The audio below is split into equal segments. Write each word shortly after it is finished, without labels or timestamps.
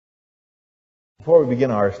Before we begin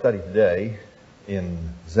our study today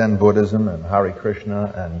in Zen Buddhism and Hare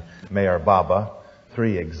Krishna and Meher Baba,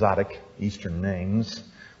 three exotic Eastern names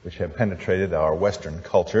which have penetrated our Western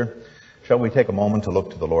culture, shall we take a moment to look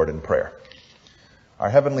to the Lord in prayer. Our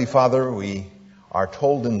Heavenly Father, we are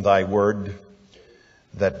told in Thy Word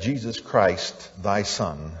that Jesus Christ, Thy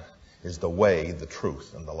Son, is the way, the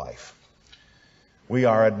truth, and the life. We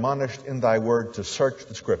are admonished in Thy Word to search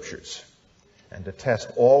the Scriptures and to test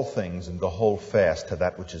all things and to hold fast to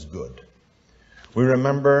that which is good. We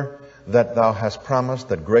remember that Thou hast promised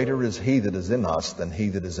that greater is He that is in us than he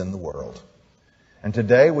that is in the world. And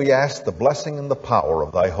today we ask the blessing and the power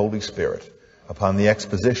of Thy Holy Spirit upon the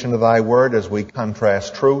exposition of Thy Word as we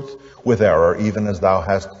contrast truth with error, even as Thou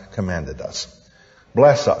hast commanded us.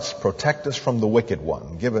 Bless us, protect us from the wicked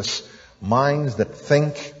one. Give us minds that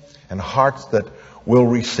think and hearts that will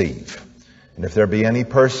receive. And if there be any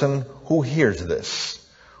person who hears this,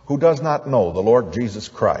 who does not know the Lord Jesus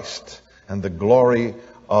Christ and the glory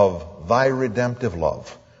of Thy redemptive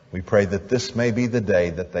love, we pray that this may be the day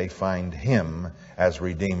that they find Him as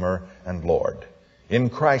Redeemer and Lord. In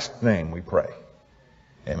Christ's name we pray.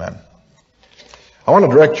 Amen. I want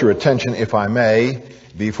to direct your attention, if I may,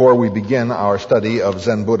 before we begin our study of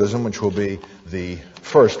Zen Buddhism, which will be the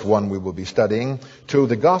first one we will be studying, to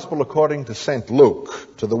the Gospel according to St.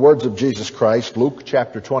 Luke, to the words of Jesus Christ, Luke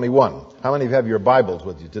chapter 21. How many of you have your Bibles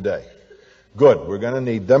with you today? Good, we're going to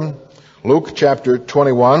need them. Luke chapter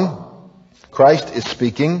 21, Christ is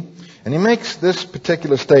speaking, and He makes this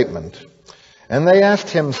particular statement. And they asked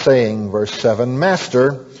Him, saying, verse 7,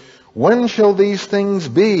 Master, when shall these things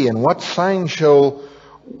be, and what sign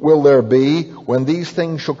will there be when these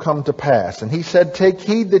things shall come to pass? And He said, Take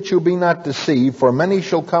heed that you be not deceived, for many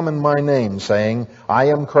shall come in my name, saying, I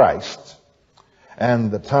am Christ,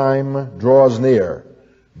 and the time draws near.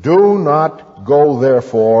 Do not go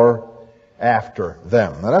therefore after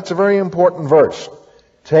them. Now that's a very important verse.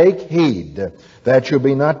 Take heed that you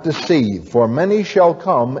be not deceived, for many shall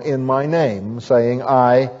come in my name, saying,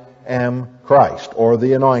 I am Christ, or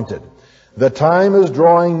the Anointed. The time is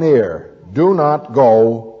drawing near. Do not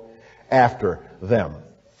go after them.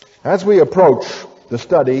 As we approach the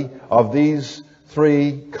study of these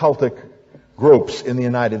three cultic groups in the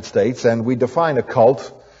United States, and we define a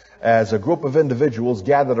cult as a group of individuals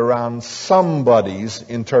gathered around somebody's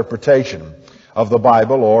interpretation of the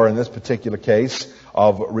Bible, or in this particular case,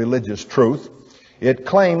 of religious truth, it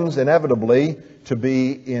claims inevitably to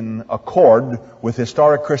be in accord with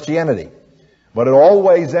historic Christianity. But it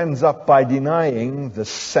always ends up by denying the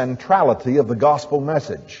centrality of the gospel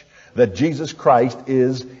message, that Jesus Christ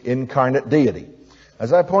is incarnate deity.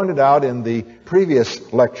 As I pointed out in the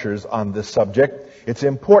previous lectures on this subject, it's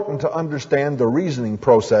important to understand the reasoning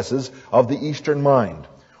processes of the Eastern mind.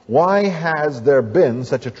 Why has there been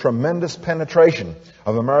such a tremendous penetration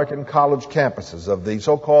of American college campuses, of the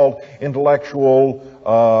so-called intellectual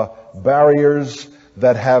barriers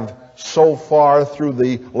that have so far through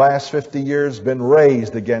the last 50 years been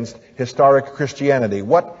raised against historic Christianity?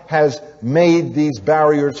 What has made these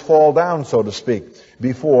barriers fall down, so to speak,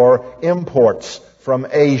 before imports from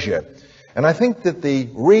Asia? And I think that the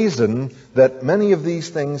reason that many of these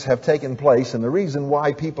things have taken place, and the reason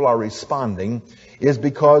why people are responding, is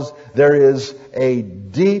because there is a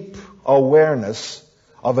deep awareness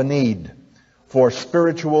of a need for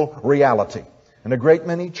spiritual reality. And a great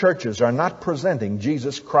many churches are not presenting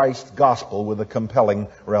Jesus Christ's gospel with a compelling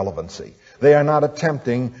relevancy. They are not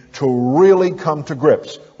attempting to really come to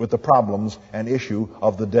grips with the problems and issue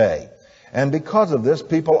of the day. And because of this,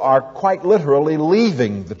 people are quite literally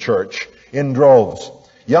leaving the church in droves.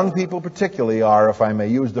 Young people particularly are, if I may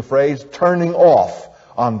use the phrase, turning off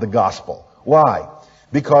on the gospel. Why?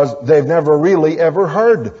 Because they've never really ever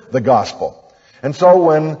heard the gospel. And so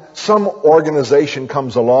when some organization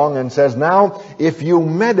comes along and says, now, if you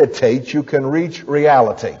meditate, you can reach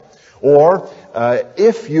reality. Or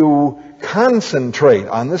if you concentrate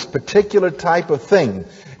on this particular type of thing,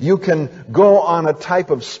 you can go on a type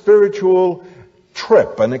of spiritual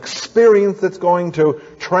trip, an experience that's going to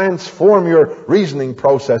transform your reasoning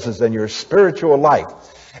processes and your spiritual life.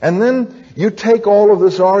 And then you take all of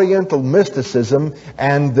this Oriental mysticism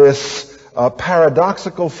and this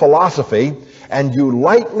paradoxical philosophy, and you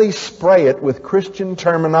lightly spray it with Christian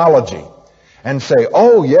terminology and say,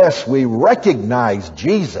 oh yes, we recognize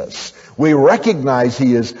Jesus. We recognize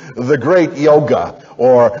He is the great yoga,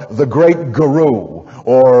 or the great guru,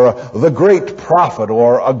 or the great prophet,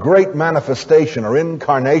 or a great manifestation or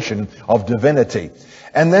incarnation of divinity.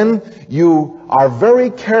 And then you are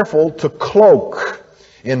very careful to cloak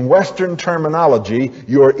in Western terminology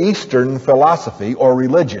your Eastern philosophy or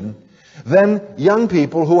religion then young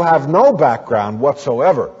people who have no background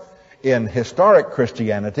whatsoever in historic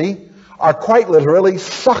Christianity are quite literally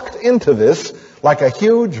sucked into this like a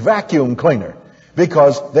huge vacuum cleaner,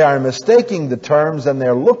 because they are mistaking the terms and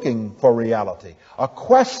they're looking for reality, a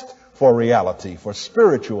quest for reality, for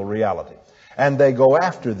spiritual reality. And they go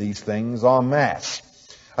after these things en masse.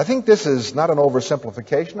 I think this is not an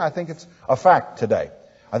oversimplification. I think it's a fact today.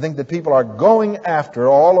 I think that people are going after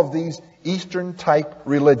all of these Eastern-type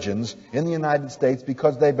religions in the United States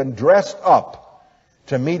because they've been dressed up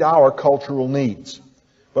to meet our cultural needs.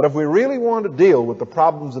 But if we really want to deal with the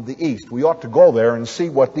problems of the East, we ought to go there and see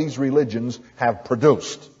what these religions have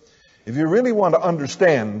produced. If you really want to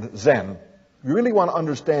understand Zen, if you really want to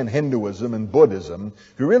understand Hinduism and Buddhism,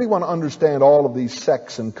 if you really want to understand all of these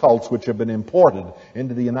sects and cults which have been imported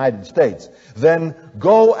into the United States, then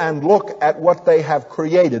go and look at what they have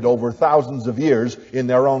created over thousands of years in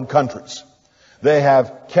their own countries. They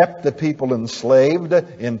have kept the people enslaved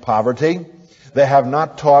in poverty. They have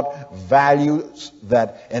not taught values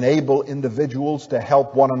that enable individuals to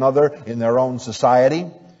help one another in their own society.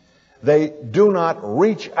 They do not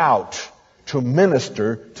reach out to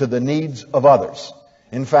minister to the needs of others.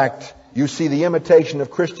 In fact, you see the imitation of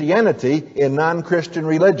Christianity in non-Christian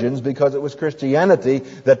religions because it was Christianity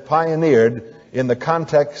that pioneered in the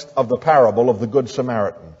context of the parable of the Good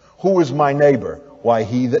Samaritan. Who is my neighbor? Why,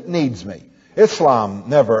 he that needs me. Islam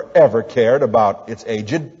never ever cared about its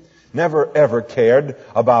aged, never ever cared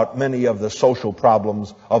about many of the social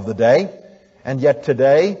problems of the day. And yet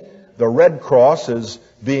today, the Red Cross is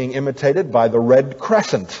being imitated by the Red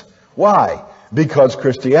Crescent. Why? Because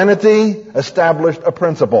Christianity established a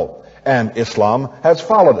principle, and Islam has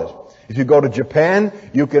followed it. If you go to Japan,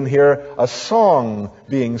 you can hear a song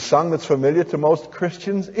being sung that's familiar to most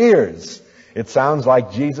Christians' ears. It sounds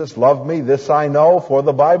like, Jesus loved me, this I know, for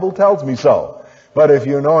the Bible tells me so. But if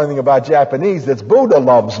you know anything about Japanese, it's Buddha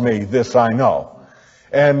loves me, this I know.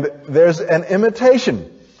 And there's an imitation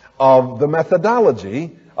of the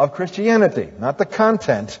methodology of Christianity. Not the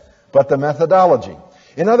content, but the methodology.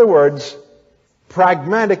 In other words,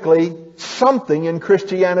 pragmatically, something in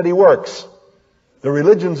Christianity works. The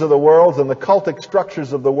religions of the world and the cultic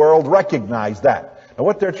structures of the world recognize that. Now,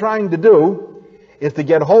 what they're trying to do is to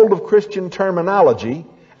get hold of Christian terminology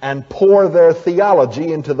and pour their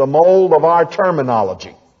theology into the mold of our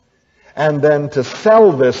terminology, and then to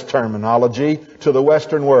sell this terminology to the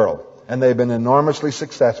Western world. And they've been enormously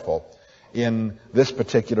successful in this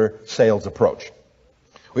particular sales approach.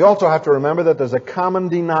 We also have to remember that there's a common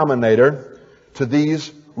denominator to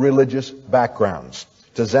these religious backgrounds.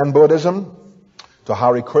 To Zen Buddhism, to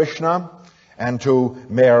Hare Krishna, and to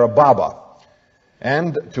Meher Baba,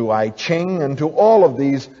 and to I Ching, and to all of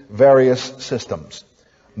these various systems.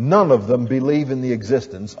 None of them believe in the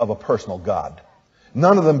existence of a personal God.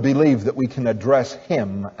 None of them believe that we can address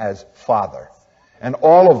Him as Father. And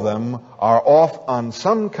all of them are off on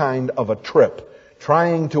some kind of a trip,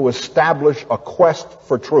 trying to establish a quest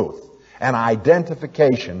for truth, an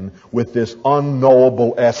identification with this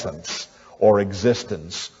unknowable essence, or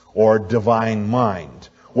existence, or divine mind,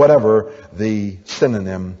 whatever the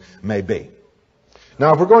synonym may be.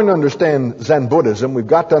 Now, if we're going to understand Zen Buddhism, we've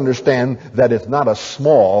got to understand that it's not a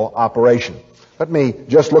small operation. Let me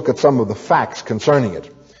just look at some of the facts concerning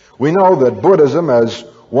it. We know that Buddhism, as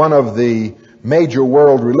one of the major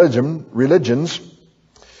world religions,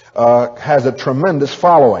 has a tremendous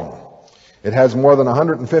following. It has more than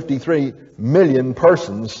 153 million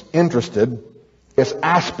persons interested in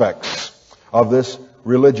aspects of this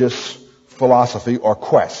religious philosophy or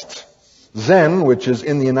quest. Zen, which is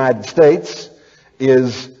in the United States,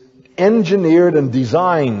 is engineered and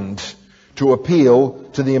designed to appeal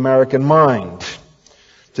to the American mind.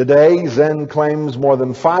 Today, Zen claims more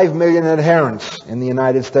than 5 million adherents in the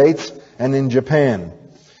United States and in Japan.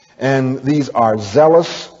 And these are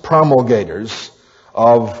zealous promulgators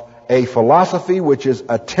of a philosophy which is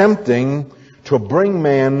attempting to bring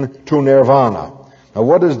man to nirvana. Now,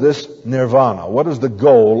 what is this nirvana? What is the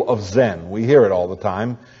goal of Zen? We hear it all the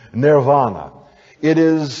time. Nirvana. It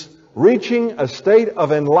is reaching a state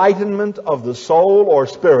of enlightenment of the soul or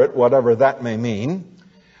spirit, whatever that may mean,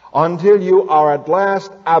 until you are at last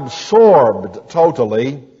absorbed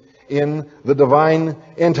totally in the divine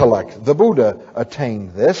intellect. The Buddha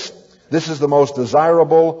attained this. This is the most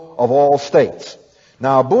desirable of all states.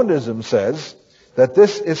 Now, Buddhism says that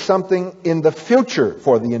this is something in the future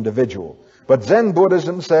for the individual. But Zen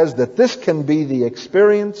Buddhism says that this can be the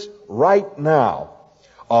experience right now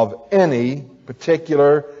of any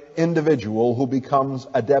particular individual who becomes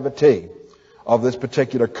a devotee of this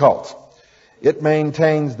particular cult. It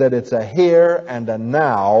maintains that it's a here and a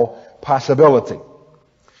now possibility.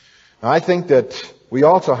 Now, I think that we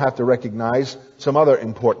also have to recognize some other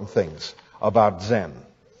important things about Zen.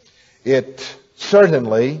 It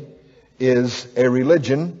certainly is a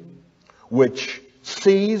religion which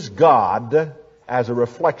sees God as a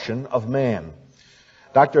reflection of man.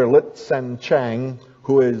 Dr. Lit-Sen Chang,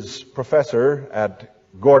 who is professor at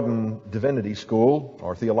Gordon Divinity School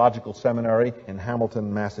or Theological Seminary in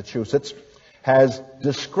Hamilton, Massachusetts, has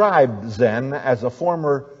described Zen as a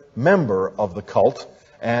former member of the cult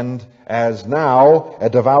and as now a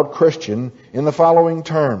devout Christian in the following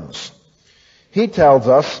terms. He tells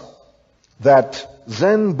us that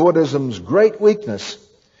Zen Buddhism's great weakness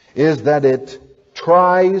is that it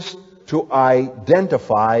tries to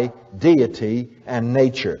identify deity and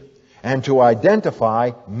nature, and to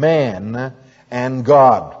identify man and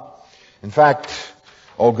God. In fact,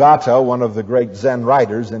 Ogata, one of the great Zen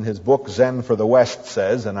writers, in his book Zen for the West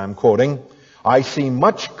says, and I'm quoting, "I see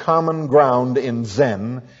much common ground in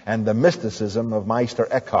Zen and the mysticism of Meister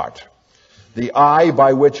Eckhart. The eye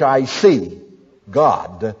by which I see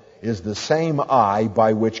God is the same eye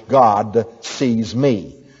by which God sees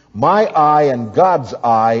me. My eye and God's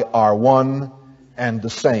eye are one and the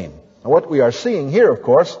same." Now, what we are seeing here, of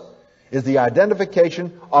course, is the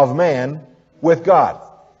identification of man with God.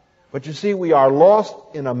 But you see, we are lost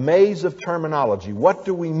in a maze of terminology. What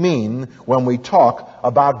do we mean when we talk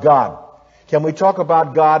about God? Can we talk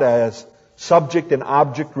about God as subject and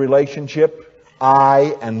object relationship,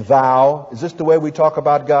 I and thou? Is this the way we talk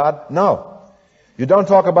about God? No. You don't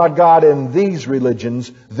talk about God in these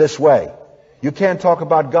religions this way. You can't talk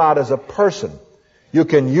about God as a person. You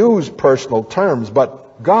can use personal terms,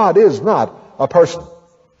 but God is not a person.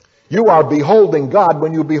 You are beholding God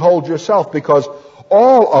when you behold yourself, because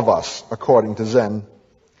all of us, according to Zen,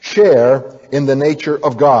 share in the nature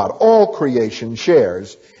of God. All creation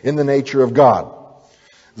shares in the nature of God.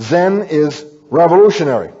 Zen is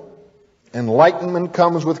revolutionary. Enlightenment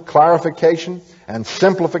comes with clarification and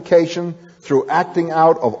simplification through acting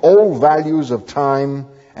out of old values of time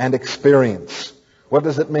and experience. What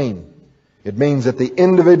does it mean? It means that the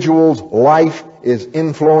individual's life is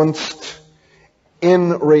influenced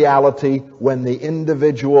in reality when the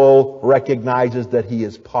individual recognizes that he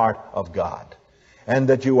is part of God. And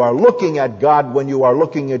that you are looking at God when you are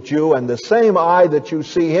looking at you, and the same eye that you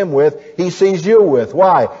see him with, he sees you with.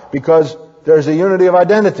 Why? Because there's a unity of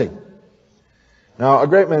identity. Now, a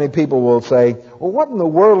great many people will say, well, what in the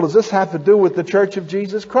world does this have to do with the Church of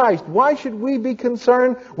Jesus Christ? Why should we be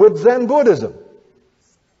concerned with Zen Buddhism?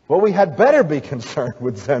 Well, we had better be concerned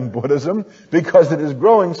with Zen Buddhism because it is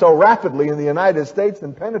growing so rapidly in the United States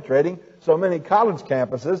and penetrating so many college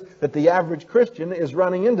campuses that the average Christian is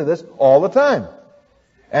running into this all the time.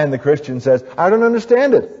 And the Christian says, I don't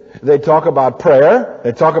understand it. They talk about prayer.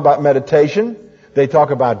 They talk about meditation. They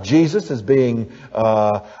talk about Jesus as being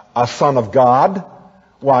a son of God.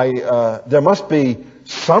 Why, there must be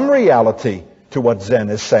some reality to what Zen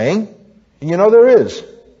is saying. And you know there is.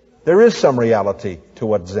 There is some reality to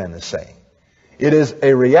what Zen is saying. It is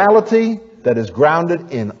a reality that is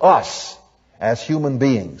grounded in us as human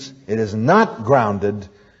beings. It is not grounded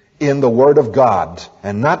in the Word of God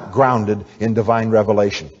and not grounded in divine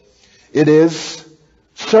revelation. It is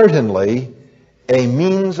certainly a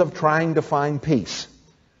means of trying to find peace,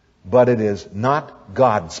 but it is not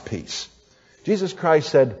God's peace. Jesus Christ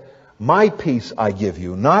said, "My peace I give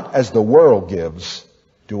you, not as the world gives,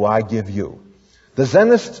 do I give you." The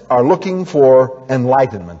Zenists are looking for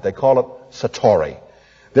enlightenment. They call it satori.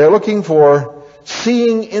 They're looking for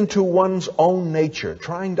seeing into one's own nature,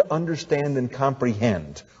 trying to understand and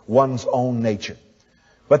comprehend one's own nature.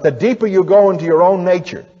 But the deeper you go into your own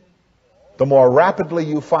nature, the more rapidly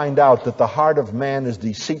you find out that the heart of man is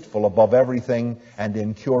deceitful above everything and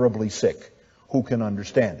incurably sick. Who can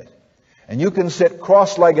understand it? And you can sit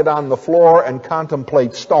cross-legged on the floor and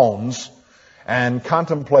contemplate stones and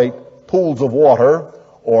contemplate pools of water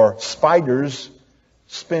or spiders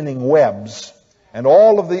spinning webs and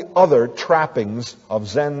all of the other trappings of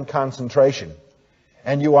Zen concentration.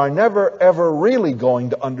 And you are never ever really going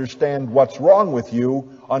to understand what's wrong with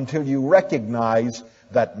you until you recognize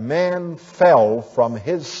that man fell from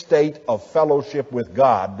his state of fellowship with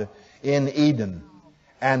God in Eden,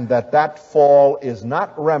 and that fall is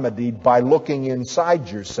not remedied by looking inside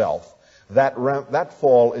yourself. That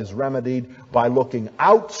fall is remedied by looking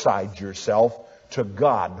outside yourself to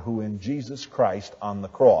God, who in Jesus Christ on the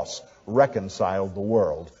cross reconciled the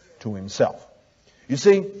world to himself. You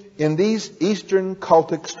see, in these Eastern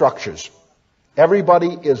cultic structures,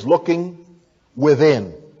 everybody is looking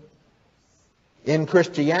within. In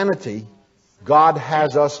Christianity, God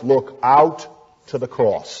has us look out to the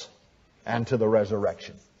cross and to the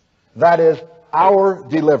resurrection. That is, our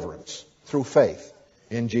deliverance through faith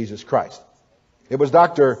in Jesus Christ. It was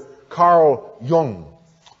Dr. Carl Jung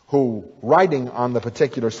who, writing on the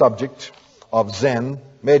particular subject of Zen,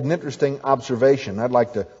 made an interesting observation. I'd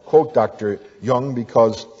like to quote Dr. Jung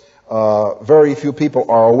because very few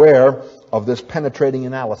people are aware of this penetrating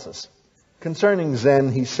analysis. Concerning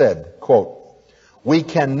Zen, he said, quote, "We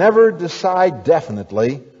can never decide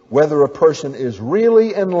definitely whether a person is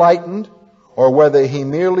really enlightened or whether he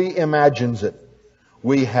merely imagines it.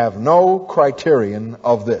 We have no criterion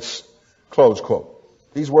of this." Close quote.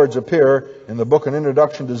 These words appear in the book An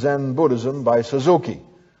Introduction to Zen Buddhism by Suzuki,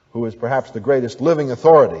 who is perhaps the greatest living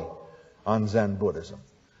authority on Zen Buddhism.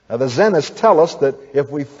 Now, the Zenists tell us that if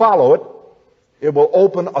we follow it, it will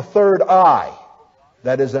open a third eye.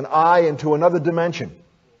 That is, an eye into another dimension.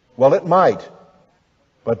 Well, it might,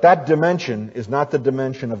 but that dimension is not the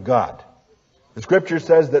dimension of God. The Scripture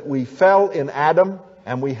says that we fell in Adam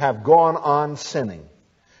and we have gone on sinning.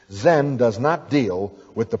 Zen does not deal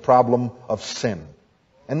with the problem of sin.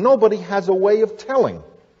 And nobody has a way of telling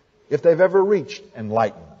if they've ever reached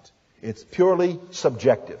enlightenment. It's purely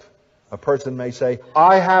subjective. A person may say,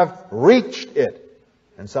 "I have reached it."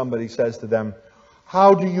 And somebody says to them,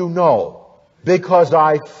 "How do you know?" "Because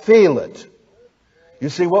I feel it." You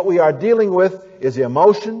see, what we are dealing with is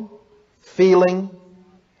emotion, feeling,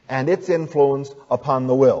 and its influence upon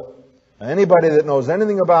the will. Now, anybody that knows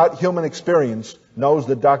anything about human experience knows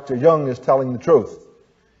that Dr. Jung is telling the truth.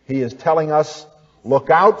 He is telling us, look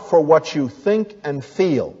out for what you think and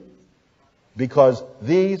feel, because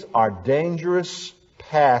these are dangerous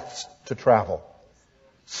paths to travel.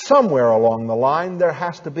 Somewhere along the line, there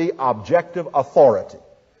has to be objective authority.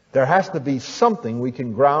 There has to be something we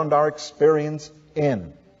can ground our experience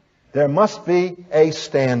in. There must be a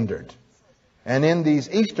standard. And in these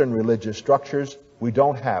Eastern religious structures, we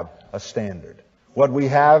don't have a standard. What we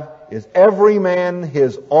have is every man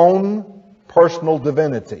his own personal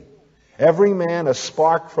divinity. Every man a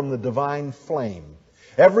spark from the divine flame.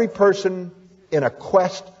 Every person in a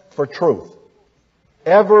quest for truth.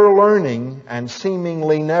 Ever learning and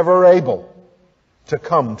seemingly never able to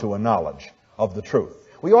come to a knowledge of the truth.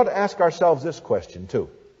 We ought to ask ourselves this question too.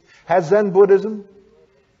 Has Zen Buddhism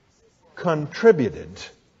contributed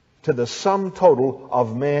to the sum total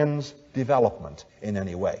of man's development in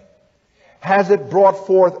any way? Has it brought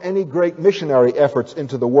forth any great missionary efforts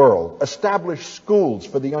into the world, established schools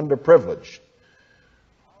for the underprivileged,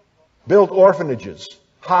 built orphanages,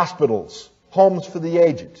 hospitals, homes for the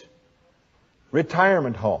aged,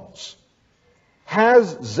 retirement homes?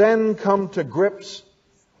 Has Zen come to grips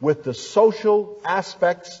with the social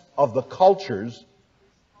aspects of the cultures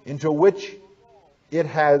into which it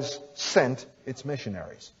has sent its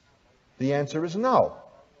missionaries? The answer is no,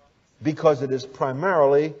 because it is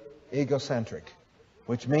primarily egocentric,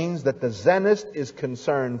 which means that the Zenist is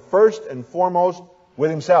concerned first and foremost with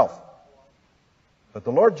himself. But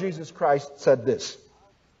the Lord Jesus Christ said this,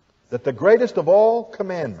 that the greatest of all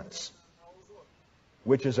commandments,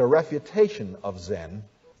 which is a refutation of Zen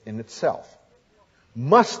in itself,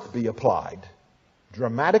 must be applied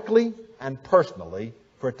dramatically and personally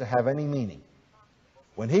for it to have any meaning.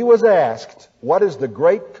 When he was asked, what is the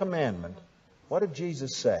great commandment, what did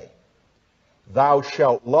Jesus say? Thou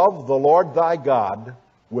shalt love the Lord thy God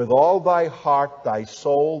with all thy heart, thy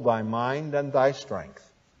soul, thy mind, and thy strength,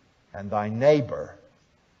 and thy neighbor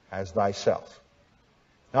as thyself.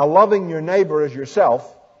 Now, loving your neighbor as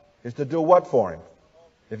yourself is to do what for him?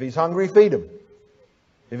 If he's hungry, feed him.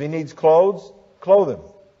 If he needs clothes, clothe him.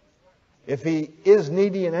 If he is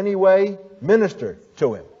needy in any way, minister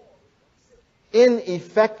to him. In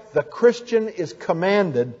effect, the Christian is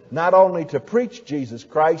commanded not only to preach Jesus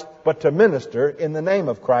Christ, but to minister in the name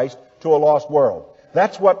of Christ to a lost world.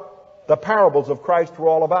 That's what the parables of Christ were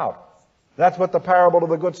all about. That's what the parable of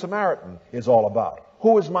the Good Samaritan is all about.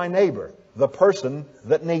 Who is my neighbor? The person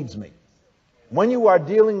that needs me. When you are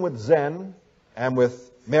dealing with Zen and with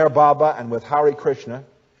Hare Baba and with Hare Krishna,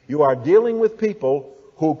 you are dealing with people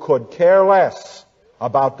who could care less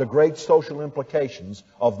about the great social implications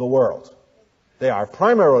of the world. They are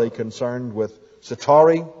primarily concerned with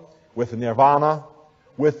Satori, with Nirvana,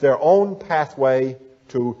 with their own pathway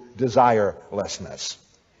to desirelessness.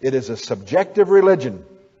 It is a subjective religion,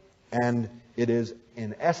 and it is,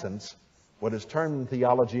 in essence, what is termed in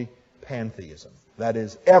theology pantheism. That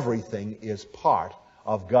is, everything is part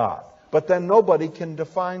of God. But then nobody can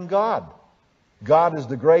define God. God is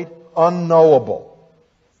the great unknowable.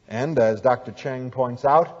 And as Dr. Chang points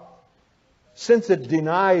out, since it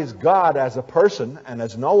denies God as a person and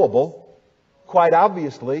as knowable, quite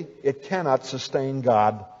obviously it cannot sustain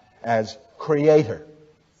God as creator.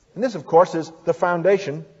 And this, of course, is the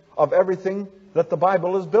foundation of everything that the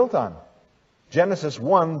Bible is built on. Genesis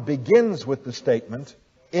 1 begins with the statement,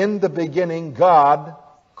 "In the beginning God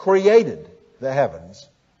created the heavens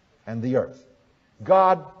and the earth."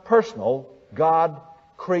 God personal, God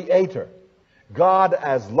creator. God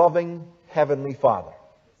as loving Heavenly Father.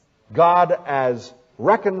 God as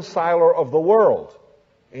reconciler of the world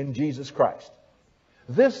in Jesus Christ.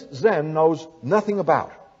 This Zen knows nothing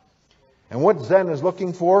about. And what Zen is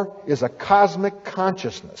looking for is a cosmic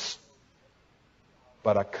consciousness,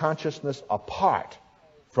 but a consciousness apart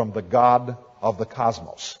from the God of the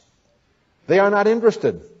cosmos. They are not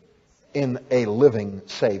interested in a living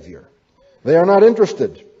Savior. They are not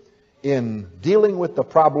interested in dealing with the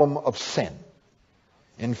problem of sin.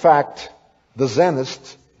 In fact, the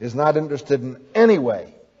Zenist is not interested in any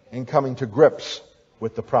way in coming to grips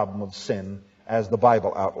with the problem of sin as the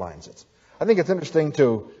Bible outlines it. I think it's interesting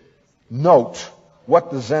to note what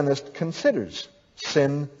the Zenist considers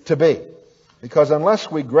sin to be. Because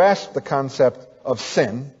unless we grasp the concept of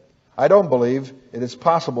sin, I don't believe it is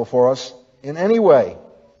possible for us in any way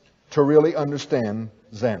to really understand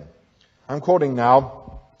Zen. I'm quoting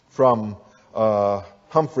now from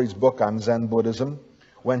Humphrey's book on Zen Buddhism,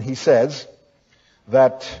 when he says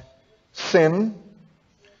that sin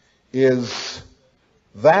is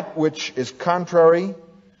that which is contrary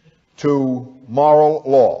to moral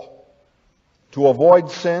law. To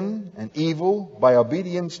avoid sin and evil by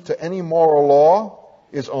obedience to any moral law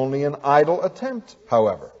is only an idle attempt,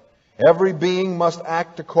 however. Every being must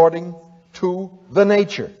act according to the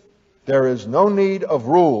nature. There is no need of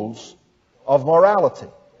rules of morality.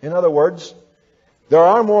 In other words, there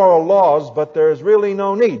are moral laws, but there is really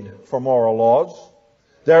no need for moral laws.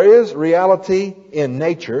 There is reality in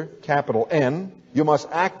nature, capital N. You must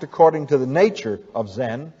act according to the nature of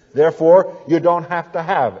Zen. Therefore, you don't have to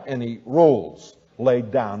have any rules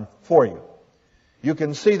laid down for you. You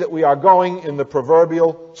can see that we are going in the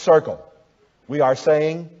proverbial circle. We are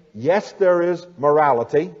saying, yes, there is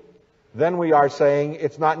morality. Then we are saying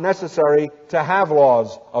it's not necessary to have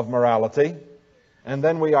laws of morality. And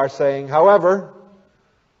then we are saying, however,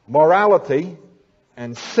 morality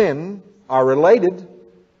and sin are related,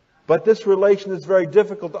 but this relation is very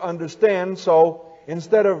difficult to understand, so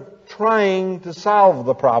instead of trying to solve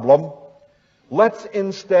the problem, let's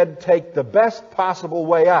instead take the best possible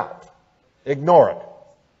way out. Ignore it.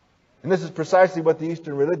 And this is precisely what the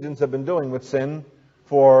Eastern religions have been doing with sin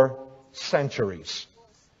for centuries.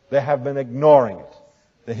 They have been ignoring it.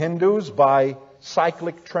 The Hindus by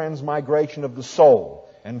cyclic transmigration of the soul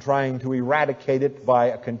and trying to eradicate it by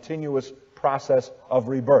a continuous process of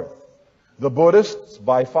rebirth. The Buddhists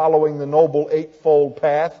by following the Noble Eightfold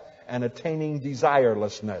Path and attaining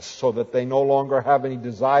desirelessness so that they no longer have any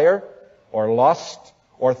desire or lust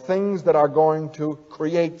or things that are going to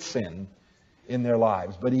create sin in their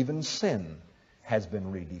lives. But even sin has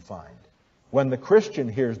been redefined. When the Christian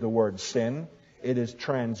hears the word sin, it is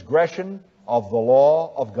transgression of the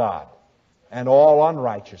law of God. And all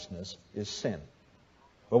unrighteousness is sin.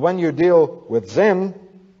 But when you deal with Zen,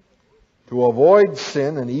 to avoid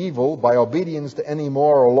sin and evil by obedience to any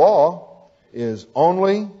moral law is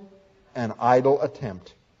only an idle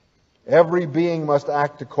attempt. Every being must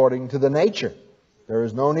act according to the nature. There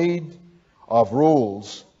is no need of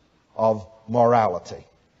rules of morality.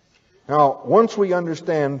 Now, once we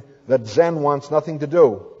understand that Zen wants nothing to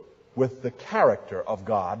do with the character of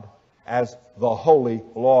God as the holy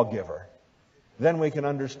lawgiver, then we can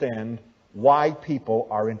understand why people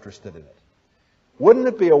are interested in it. Wouldn't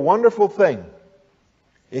it be a wonderful thing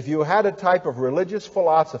if you had a type of religious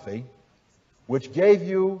philosophy which gave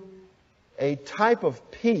you a type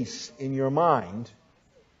of peace in your mind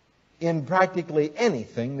in practically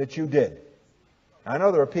anything that you did? I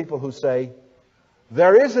know there are people who say,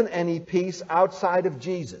 there isn't any peace outside of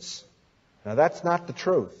Jesus. Now that's not the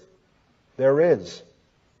truth. There is.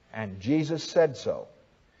 And Jesus said so.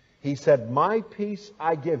 He said, my peace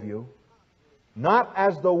I give you, not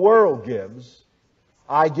as the world gives,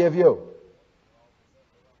 I give you.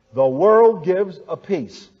 The world gives a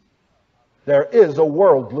peace. There is a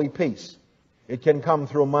worldly peace. It can come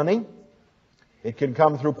through money. It can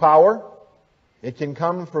come through power. It can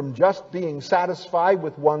come from just being satisfied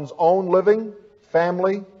with one's own living,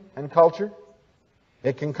 family, and culture.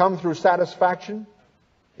 It can come through satisfaction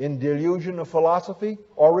in delusion of philosophy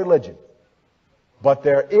or religion. But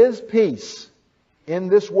there is peace in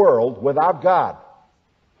this world without God.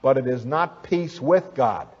 But it is not peace with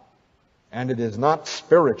God. And it is not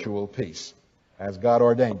spiritual peace, as God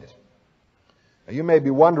ordained it. Now, you may be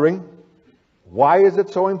wondering, why is it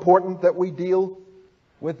so important that we deal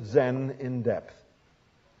with Zen in depth?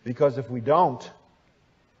 Because if we don't,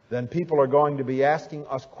 then people are going to be asking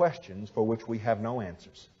us questions for which we have no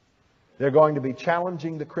answers. They're going to be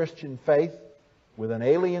challenging the Christian faith with an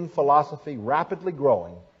alien philosophy rapidly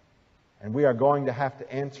growing, and we are going to have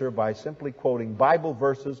to answer by simply quoting Bible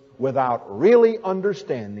verses without really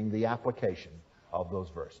understanding the application of those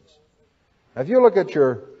verses. Now, if you look at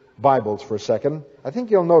your Bibles for a second, I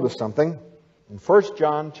think you'll notice something in 1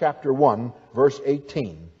 John chapter 1, verse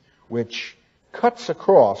 18, which cuts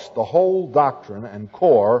across the whole doctrine and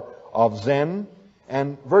core of Zen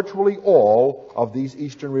and virtually all of these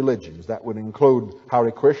Eastern religions. That would include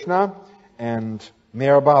Hare Krishna and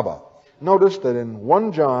Meher Baba. Notice that in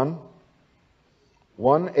 1 John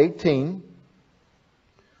 1:18,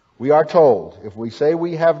 we are told, if we say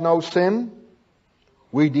we have no sin,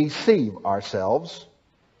 we deceive ourselves,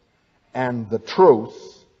 and the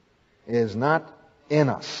truth is not in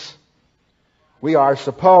us. We are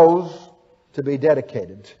supposed to be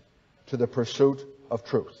dedicated to the pursuit of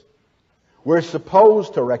truth. We're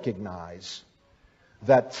supposed to recognize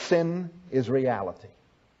that sin is reality.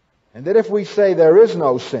 And that if we say there is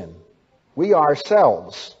no sin, we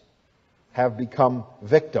ourselves have become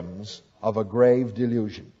victims of a grave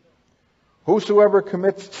delusion. Whosoever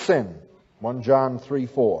commits sin, 1 John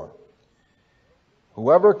 3:4.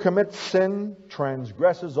 Whoever commits sin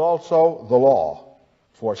transgresses also the law,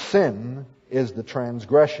 for sin is the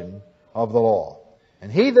transgression of the law.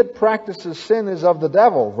 And he that practices sin is of the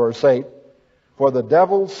devil, verse 8, for the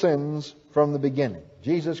devil sins from the beginning.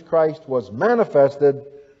 Jesus Christ was manifested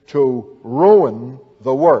to ruin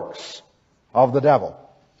the works of the devil.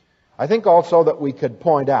 I think also that we could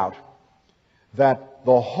point out that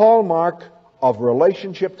the hallmark of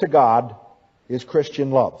relationship to God is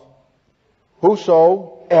Christian love.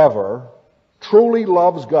 Whosoever truly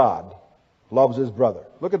loves God loves his brother.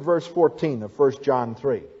 Look at verse 14 of 1 John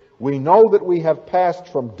 3. We know that we have passed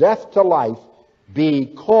from death to life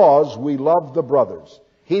because we love the brothers.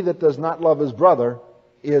 He that does not love his brother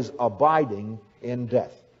is abiding in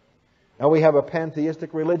death. Now we have a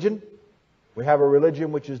pantheistic religion. We have a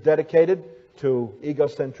religion which is dedicated to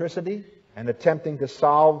egocentricity and attempting to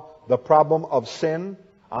solve the problem of sin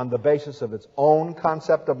on the basis of its own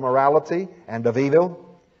concept of morality and of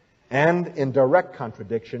evil, and in direct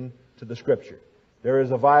contradiction to the Scripture. There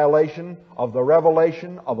is a violation of the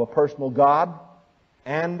revelation of a personal God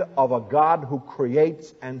and of a God who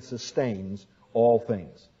creates and sustains all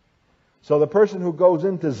things. So the person who goes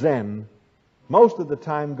into Zen most of the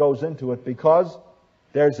time goes into it because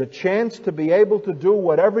there's a chance to be able to do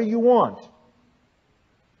whatever you want,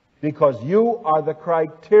 because you are the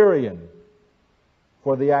criterion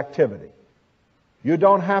for the activity. You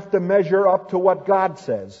don't have to measure up to what God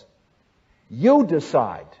says. You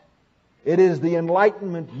decide. It is the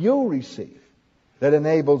enlightenment you receive that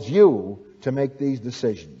enables you to make these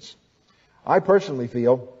decisions. I personally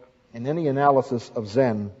feel, in any analysis of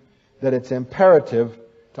Zen, that it's imperative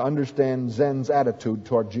to understand Zen's attitude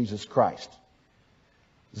toward Jesus Christ.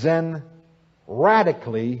 Zen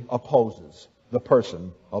radically opposes the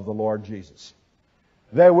person of the Lord Jesus.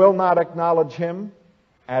 They will not acknowledge Him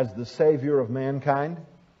as the Savior of mankind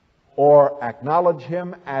or acknowledge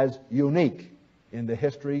Him as unique in the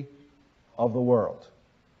history of the world.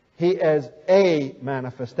 He is a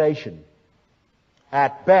manifestation,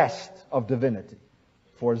 at best, of divinity,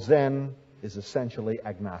 for Zen is essentially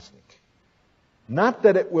agnostic. Not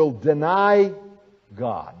that it will deny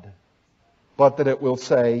God, but that it will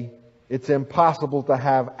say it's impossible to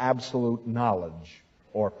have absolute knowledge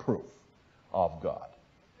or proof of God.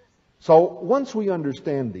 So once we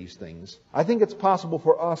understand these things, I think it's possible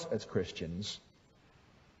for us as Christians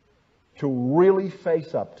to really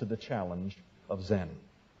face up to the challenge of Zen.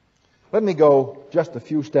 Let me go just a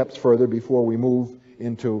few steps further before we move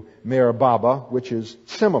into Meher Baba, which is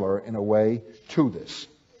similar in a way to this.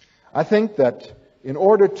 I think that in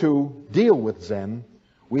order to deal with Zen,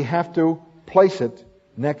 we have to place it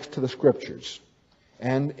next to the Scriptures.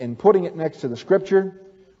 And in putting it next to the Scripture,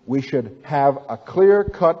 we should have a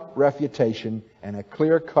clear-cut refutation and a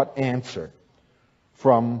clear-cut answer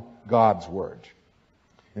from God's Word.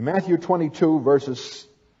 In Matthew 22, verses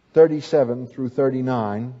 37 through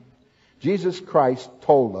 39, Jesus Christ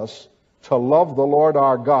told us to love the Lord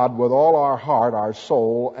our God with all our heart, our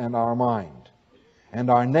soul, and our mind, and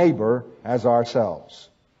our neighbor as ourselves.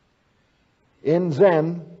 In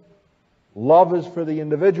Zen, love is for the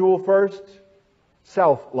individual first,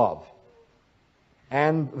 self-love.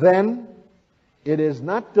 And then, it is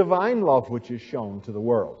not divine love which is shown to the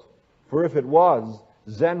world. For if it was,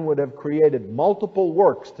 Zen would have created multiple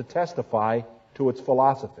works to testify to its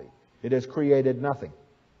philosophy. It has created nothing.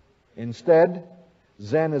 Instead,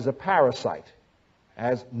 Zen is a parasite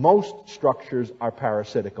as most structures are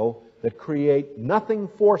parasitical, that create nothing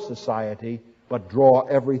for society but draw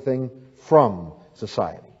everything from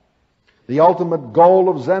society. The ultimate goal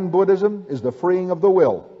of Zen Buddhism is the freeing of the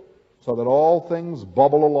will, so that all things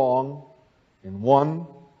bubble along in one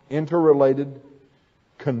interrelated,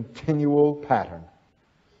 continual pattern.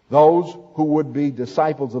 Those who would be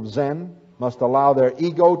disciples of Zen must allow their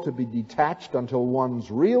ego to be detached until one's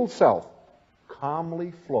real self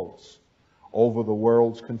calmly floats over the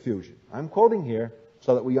world's confusion. I'm quoting here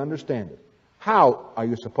so that we understand it. How are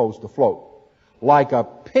you supposed to float? Like a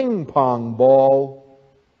ping pong ball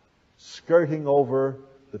skirting over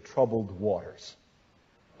the troubled waters.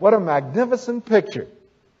 What a magnificent picture.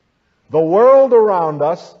 The world around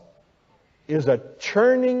us is a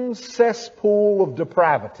churning cesspool of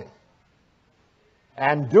depravity.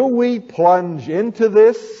 And do we plunge into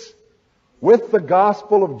this with the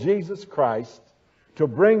gospel of Jesus Christ to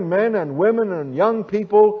bring men and women and young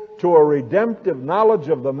people to a redemptive knowledge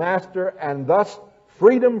of the Master and thus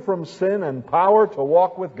freedom from sin and power to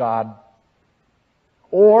walk with God?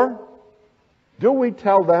 Or do we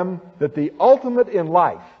tell them that the ultimate in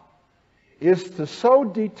life is to so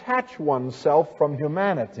detach oneself from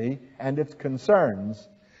humanity and its concerns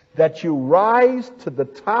that you rise to the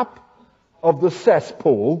top of the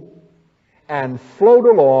cesspool and float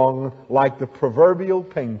along like the proverbial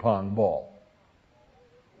ping pong ball?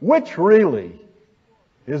 Which really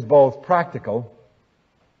is both practical,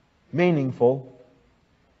 meaningful,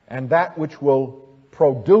 and that which will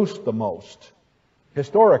produce the most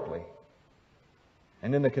historically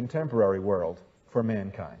and in the contemporary world for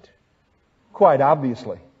mankind? Quite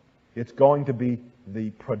obviously, it's going to be the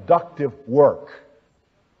productive work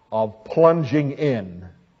of plunging in,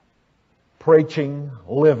 preaching,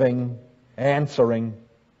 living, answering,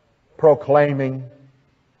 proclaiming,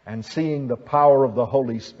 and seeing the power of the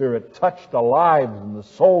Holy Spirit touch the lives and the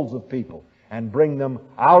souls of people and bring them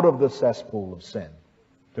out of the cesspool of sin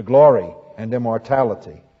to glory and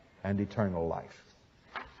immortality and eternal life.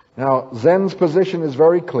 Now, Zen's position is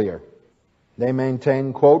very clear. They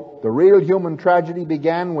maintain, quote, "The real human tragedy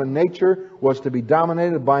began when nature was to be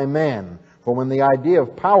dominated by man. For when the idea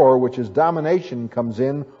of power, which is domination, comes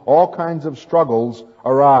in, all kinds of struggles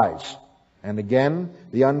arise. And again,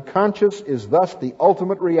 the unconscious is thus the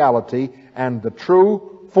ultimate reality and the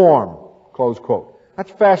true form." Close quote.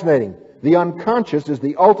 That's fascinating. The unconscious is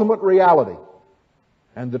the ultimate reality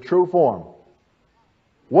and the true form.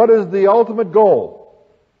 What is the ultimate goal?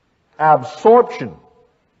 Absorption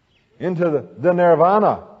into the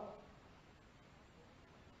nirvana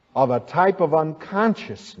of a type of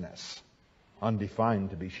unconsciousness, undefined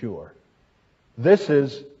to be sure. This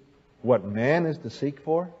is what man is to seek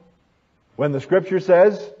for. When the Scripture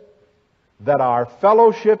says that our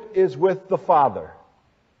fellowship is with the Father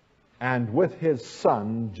and with His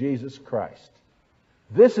Son, Jesus Christ.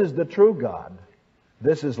 This is the true God.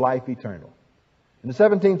 This is life eternal. In the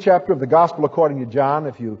 17th chapter of the Gospel according to John,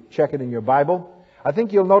 if you check it in your Bible, I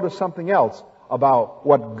think you'll notice something else about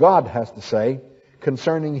what God has to say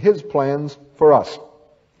concerning His plans for us.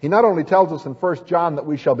 He not only tells us in 1 John that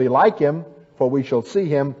we shall be like Him, for we shall see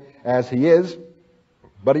Him as He is,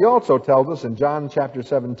 but He also tells us in John chapter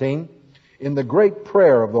 17, in the great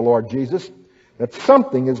prayer of the Lord Jesus, that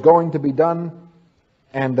something is going to be done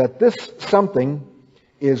and that this something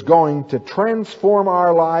is going to transform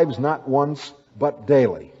our lives not once but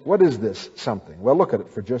daily. What is this something? Well, look at it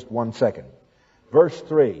for just 1 second. Verse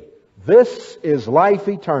 3, "This is life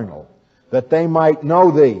eternal, that they might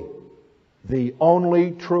know Thee, the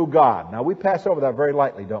only true God." Now, we pass over that very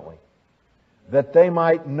lightly, don't we? That they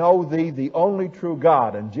might know Thee, the only true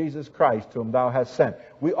God, and Jesus Christ, whom Thou hast sent.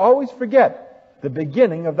 We always forget the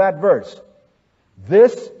beginning of that verse.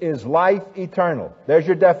 This is life eternal. There's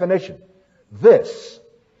your definition. This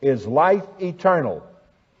is life eternal.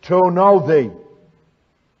 To know Thee.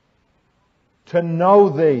 To know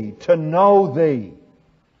Thee. To know Thee.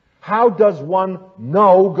 How does one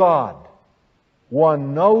know God?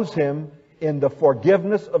 One knows Him in the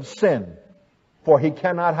forgiveness of sin, for He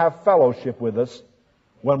cannot have fellowship with us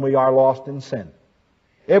when we are lost in sin.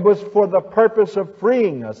 It was for the purpose of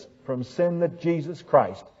freeing us from sin that Jesus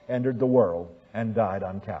Christ entered the world and died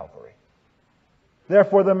on Calvary.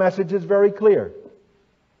 Therefore, the message is very clear.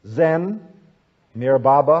 Zen, Mir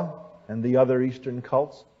Baba, and the other Eastern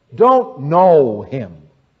cults don't know Him.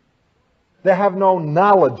 They have no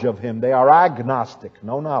knowledge of Him. They are agnostic,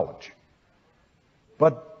 no knowledge.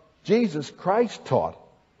 But Jesus Christ taught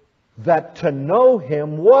that to know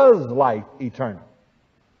Him was life eternal.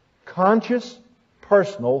 Conscious,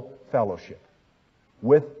 personal fellowship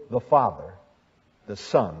with the Father, the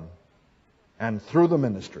Son, and through the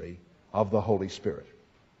ministry of the Holy Spirit.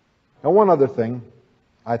 Now, one other thing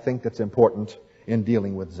I think that's important in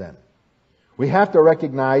dealing with Zen. We have to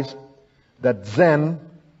recognize that Zen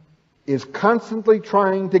is constantly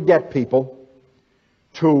trying to get people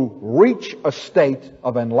to reach a state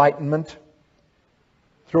of enlightenment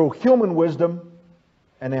through human wisdom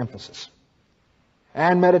and emphasis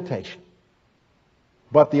and meditation.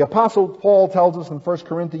 But the Apostle Paul tells us in 1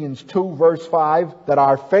 Corinthians 2, verse 5, that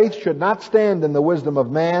our faith should not stand in the wisdom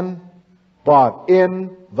of man, but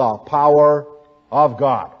in the power of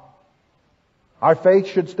God. Our faith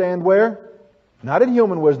should stand where? Not in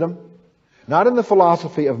human wisdom, not in the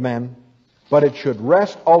philosophy of men, but it should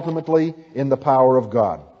rest ultimately in the power of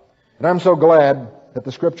God. And I'm so glad that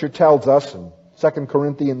the Scripture tells us in 2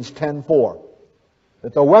 Corinthians 10:4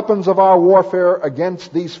 that the weapons of our warfare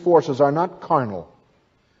against these forces are not carnal,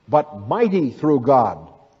 but mighty through God,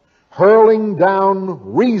 hurling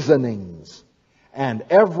down reasonings and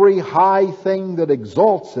every high thing that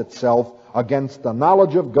exalts itself against the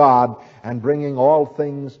knowledge of God, and bringing all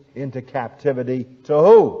things into captivity to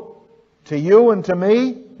who? To you and to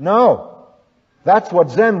me? No. That's what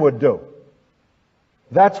Zen would do.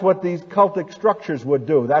 That's what these cultic structures would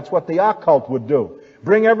do. That's what the occult would do.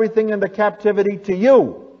 Bring everything into captivity to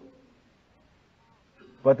you.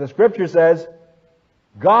 But the Scripture says,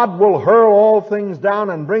 God will hurl all things down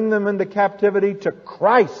and bring them into captivity to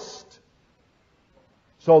Christ,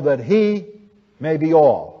 so that He may be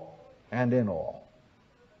all and in all.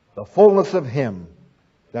 The fullness of Him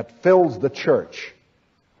that fills the church,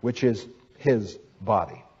 which is His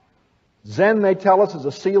body. Zen, they tell us, is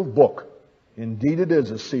a sealed book. Indeed, it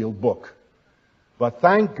is a sealed book. But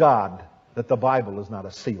thank God that the Bible is not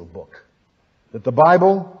a sealed book. That the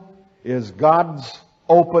Bible is God's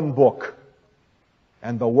open book,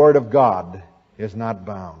 and the Word of God is not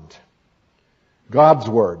bound. God's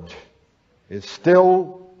Word is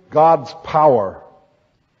still God's power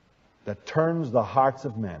that turns the hearts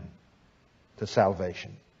of men to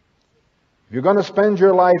salvation. If you're going to spend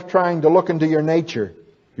your life trying to look into your nature,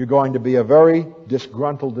 you're going to be a very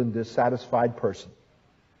disgruntled and dissatisfied person.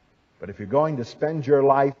 But if you're going to spend your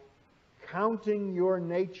life counting your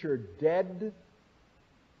nature dead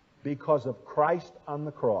because of Christ on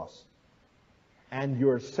the cross, and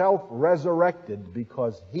yourself resurrected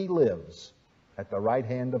because He lives at the right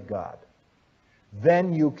hand of God,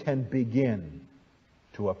 then you can begin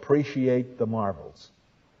to appreciate the marvels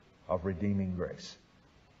of redeeming grace.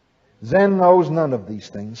 Zen knows none of these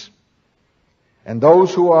things, and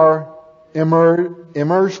those who are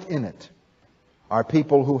immersed in it are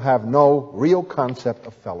people who have no real concept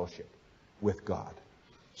of fellowship with God.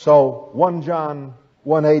 So 1 John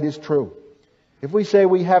 1:8 is true. If we say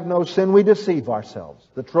we have no sin, we deceive ourselves.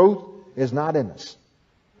 The truth is not in us.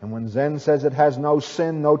 And when Zen says it has no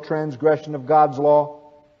sin, no transgression of God's law,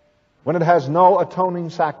 when it has no atoning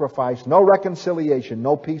sacrifice, no reconciliation,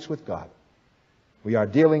 no peace with God, we are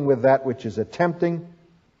dealing with that which is attempting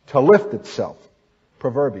to lift itself,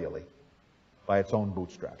 proverbially, by its own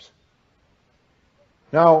bootstraps.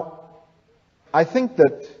 Now, I think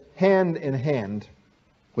that hand in hand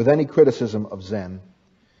with any criticism of Zen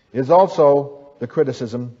is also the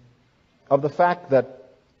criticism of the fact that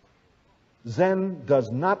Zen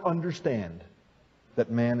does not understand that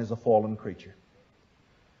man is a fallen creature.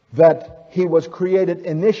 That he was created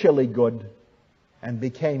initially good and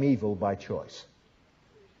became evil by choice.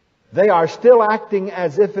 They are still acting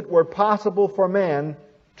as if it were possible for man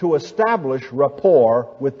to establish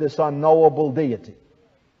rapport with this unknowable deity,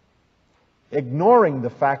 ignoring the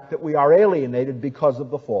fact that we are alienated because of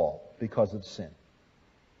the fall, because of sin.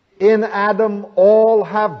 In Adam all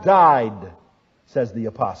have died, says the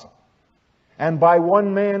apostle. And by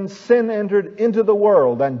one man sin entered into the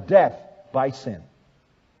world, and death by sin.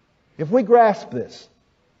 If we grasp this,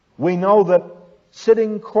 we know that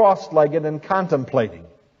sitting cross-legged and contemplating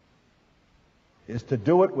is to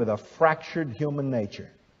do it with a fractured human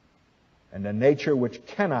nature, and a nature which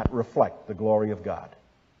cannot reflect the glory of God.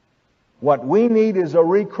 What we need is a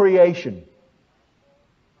recreation,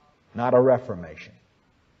 not a reformation.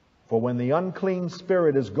 For when the unclean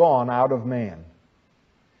spirit is gone out of man,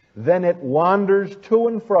 then it wanders to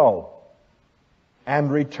and fro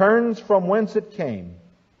and returns from whence it came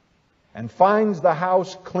and finds the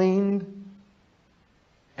house cleaned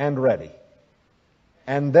and ready,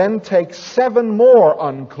 and then takes 7 more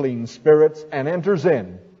unclean spirits and enters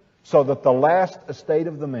in, so that the last estate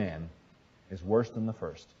of the man is worse than the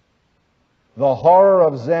first. The horror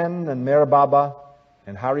of Zen and Meher Baba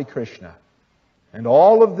and Hare Krishna and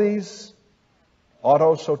all of these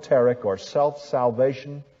autosoteric or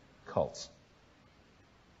self-salvation cults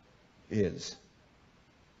is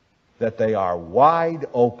that they are wide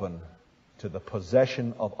open to the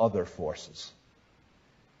possession of other forces.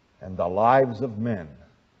 And the lives of men,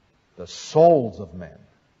 the souls of men,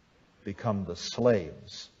 become the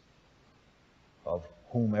slaves of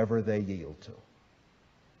whomever they yield to.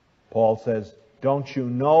 Paul says, don't you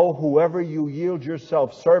know whoever you yield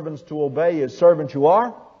yourself servants to obey is servants you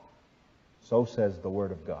are? So says the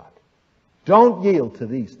Word of God. Don't yield to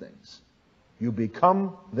these things. You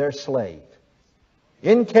become their slave,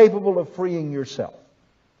 incapable of freeing yourself.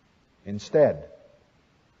 Instead,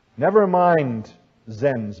 never mind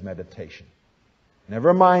Zen's meditation.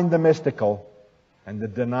 Never mind the mystical and the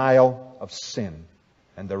denial of sin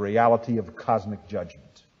and the reality of cosmic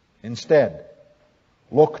judgment. Instead,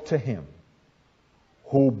 look to Him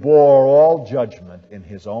who bore all judgment in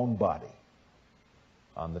His own body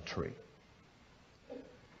on the tree.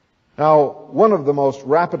 Now, one of the most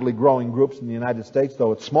rapidly growing groups in the United States,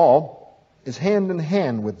 though it's small, is hand in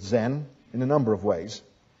hand with Zen in a number of ways.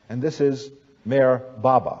 And this is Meher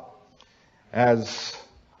Baba. As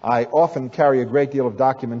I often carry a great deal of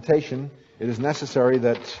documentation, it is necessary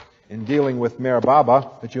that in dealing with Meher Baba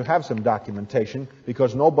that you have some documentation,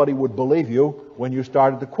 because nobody would believe you when you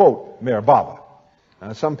started to quote Meher Baba.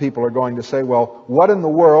 Some people are going to say, well, what in the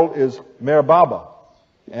world is Meher Baba?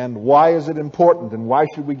 And why is it important? And why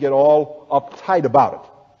should we get all uptight about it?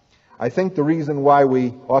 I think the reason why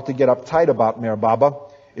we ought to get uptight about Meher Baba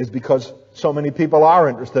is because so many people are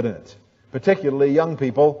interested in it, particularly young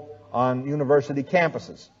people on university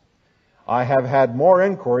campuses. I have had more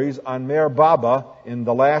inquiries on Meher Baba in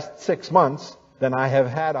the last 6 months than I have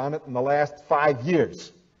had on it in the last 5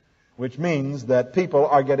 years, which means that people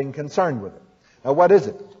are getting concerned with it. Now, what is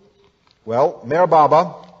it? Well, Meher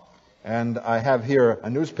Baba, and I have here a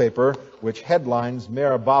newspaper which headlines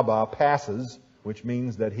Meher Baba passes, which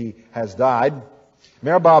means that he has died.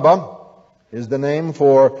 Meher Baba is the name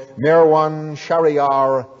for Merwan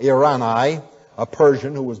Shahryar Irani, a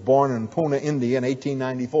Persian who was born in Pune, India in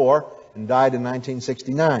 1894 and died in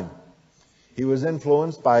 1969. He was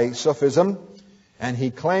influenced by Sufism, and he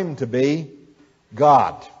claimed to be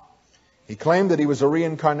God. He claimed that he was a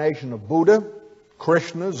reincarnation of Buddha,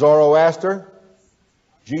 Krishna, Zoroaster,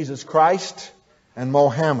 Jesus Christ, and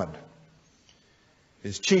Mohammed.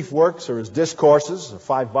 His chief works are his discourses, a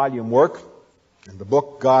 5-volume work, and the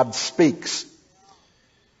book God Speaks.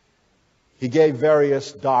 He gave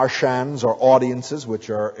various darshans, or audiences, which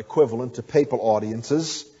are equivalent to papal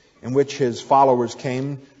audiences, in which his followers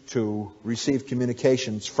came to receive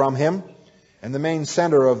communications from him. And the main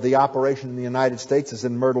center of the operation in the United States is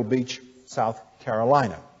in Myrtle Beach, South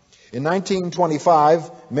Carolina. In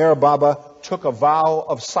 1925, Meher Baba took a vow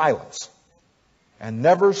of silence and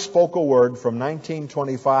never spoke a word from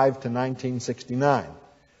 1925 to 1969.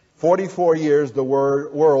 44 years the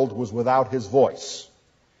world was without his voice,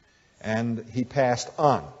 and he passed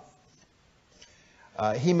on.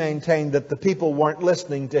 He maintained that the people weren't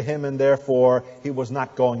listening to him, and therefore he was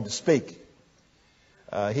not going to speak.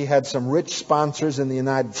 He had some rich sponsors in the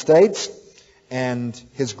United States, and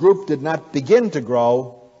his group did not begin to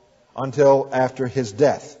grow until after his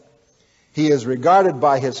death. He is regarded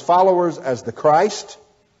by his followers as the Christ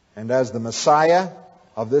and as the Messiah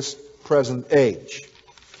of this present age.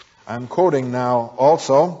 I'm quoting now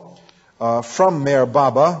also from Meher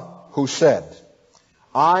Baba, who said,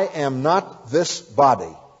 "I am not this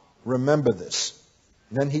body. Remember this."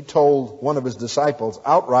 And then he told one of his disciples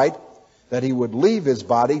outright that he would leave his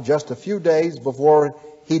body just a few days before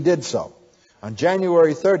he did so. On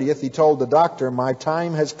January 30th, he told the doctor, "My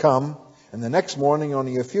time has come." And the next morning,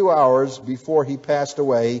 only a few hours before he passed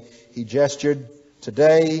away, he gestured,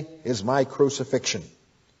 "Today is my crucifixion."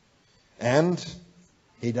 And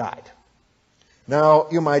he died. Now,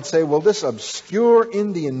 you might say, well, this obscure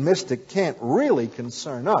Indian mystic can't really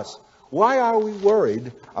concern us. Why are we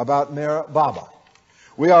worried about Meher Baba?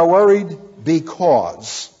 We are worried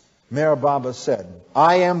because Meher Baba said,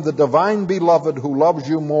 "I am the divine beloved who loves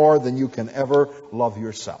you more than you can ever love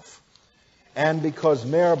yourself." And because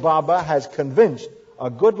Meher Baba has convinced a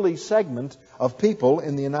goodly segment of people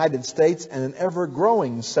in the United States and an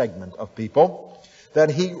ever-growing segment of people that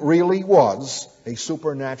he really was a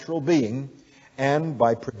supernatural being, and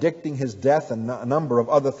by predicting his death and a number of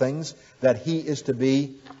other things, that he is to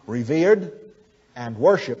be revered and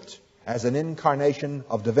worshipped as an incarnation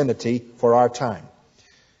of divinity for our time.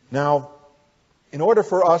 Now, in order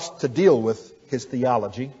for us to deal with his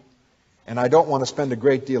theology, and I don't want to spend a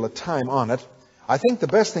great deal of time on it, I think the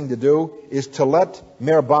best thing to do is to let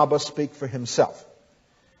Meher Baba speak for himself.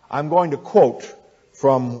 I'm going to quote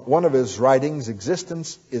from one of his writings,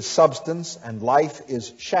 "Existence is Substance and Life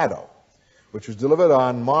is Shadow," which was delivered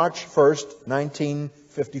on March 1st,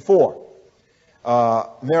 1954.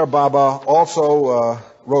 Meher Baba also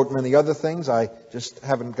wrote many other things. I just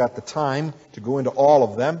haven't got the time to go into all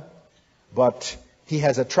of them. But he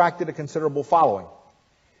has attracted a considerable following.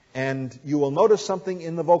 And you will notice something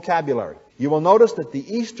in the vocabulary. You will notice that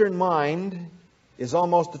the Eastern mind is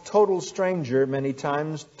almost a total stranger many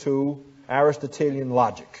times to Aristotelian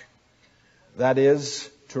logic. That is,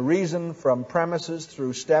 to reason from premises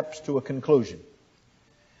through steps to a conclusion.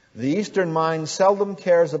 The Eastern mind seldom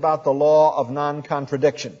cares about the law of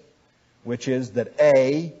non-contradiction, which is that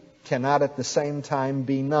A cannot at the same time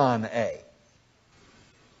be non-A.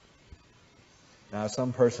 Now,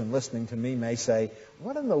 some person listening to me may say,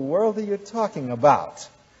 what in the world are you talking about?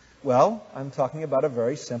 Well, I'm talking about a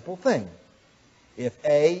very simple thing. If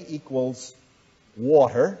A equals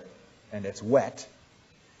water, and it's wet,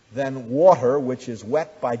 then water, which is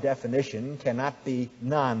wet by definition, cannot be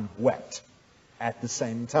non-wet at the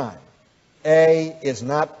same time. A is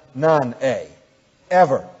not non-A,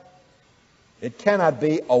 ever. It cannot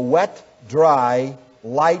be a wet, dry,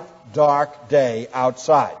 light, dark day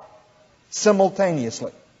outside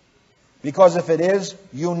simultaneously. Because if it is,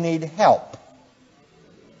 you need help.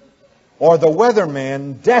 Or the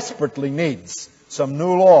weatherman desperately needs some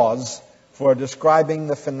new laws for describing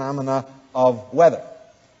the phenomena of weather.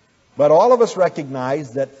 But all of us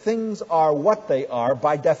recognize that things are what they are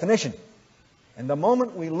by definition. And the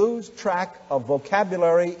moment we lose track of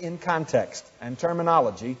vocabulary in context and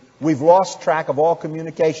terminology, we've lost track of all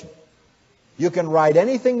communication. You can write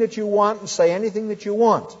anything that you want and say anything that you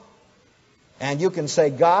want. And you can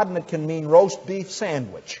say God and it can mean roast beef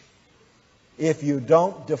sandwich if you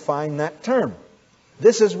don't define that term.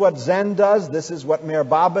 This is what Zen does. This is what Meher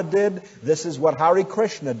Baba did. This is what Hare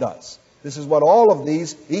Krishna does. This is what all of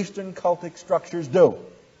these Eastern cultic structures do.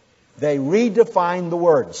 They redefine the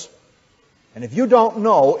words. And if you don't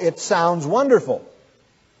know, it sounds wonderful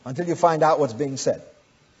until you find out what's being said.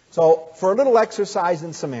 So, for a little exercise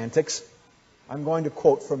in semantics, I'm going to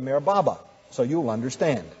quote from Meher Baba so you'll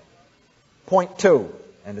understand. Point 2,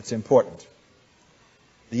 and it's important.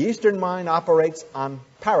 The Eastern mind operates on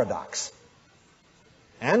paradox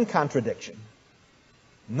and contradiction,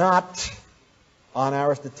 not on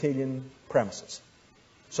Aristotelian premises.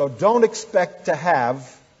 So don't expect to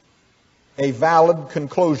have a valid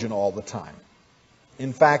conclusion all the time.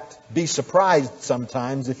 In fact, be surprised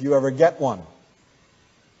sometimes if you ever get one.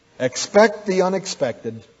 Expect the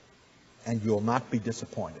unexpected, and you'll not be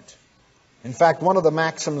disappointed. In fact, one of the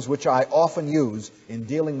maxims which I often use in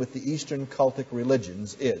dealing with the Eastern cultic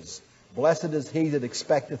religions is, blessed is he that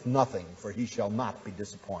expecteth nothing, for he shall not be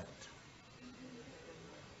disappointed.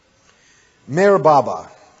 Meher Baba,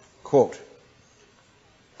 quote,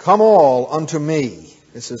 "Come all unto me."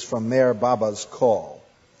 This is from Meher Baba's call.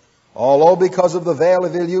 "Although because of the veil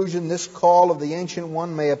of illusion, this call of the Ancient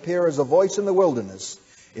One may appear as a voice in the wilderness,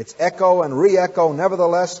 its echo and re-echo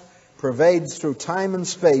nevertheless pervades through time and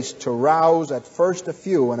space to rouse at first a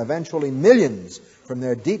few and eventually millions from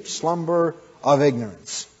their deep slumber of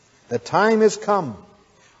ignorance. The time is come.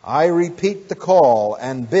 I repeat the call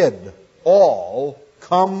and bid all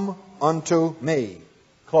come unto me."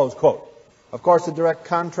 Close quote. Of course, the direct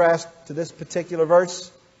contrast to this particular verse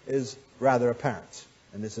is rather apparent.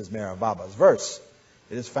 And this is Meher Baba's verse.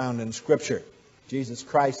 It is found in Scripture. Jesus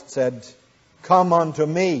Christ said, "Come unto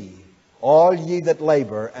me, all ye that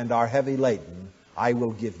labor and are heavy laden, I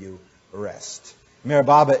will give you rest." Meher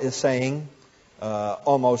Baba is saying,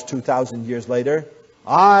 almost 2,000 years later,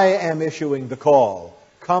 I am issuing the call.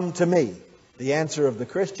 Come to me. The answer of the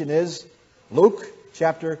Christian is Luke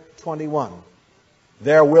chapter 21.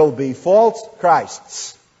 There will be false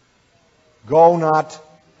Christs. Go not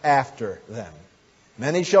after them.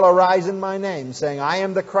 Many shall arise in my name, saying, I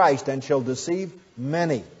am the Christ, and shall deceive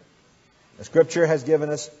many. The Scripture has given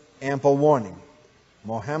us ample warning.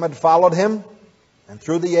 Muhammad followed him, and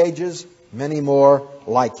through the ages, many more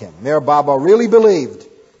like him. Meher Baba really believed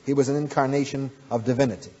he was an incarnation of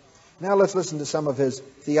divinity. Now let's listen to some of his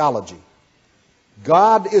theology.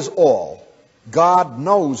 God is all. God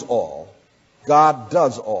knows all. God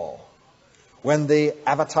does all. When the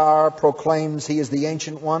avatar proclaims he is the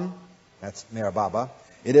Ancient One, that's Meher Baba,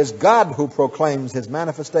 it is God who proclaims his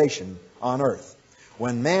manifestation on earth.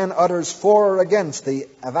 When man utters for or against the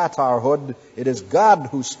avatarhood, it is God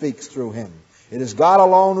who speaks through him. It is God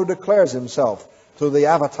alone who declares himself through the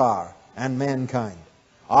avatar and mankind.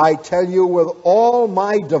 I tell you with all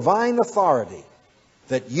my divine authority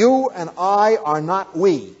that you and I are not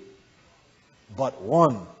we, but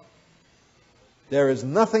one. There is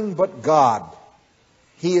nothing but God.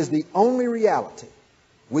 He is the only reality.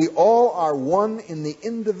 We all are one in the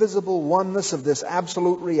indivisible oneness of this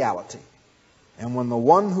absolute reality. And when the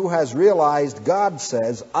one who has realized God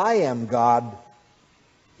says, I am God,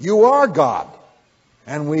 you are God,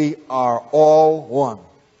 and we are all one.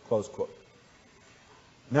 Close quote.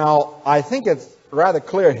 Now, I think it's rather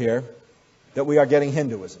clear here that we are getting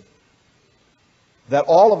Hinduism. That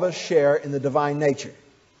all of us share in the divine nature.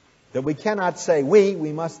 That we cannot say we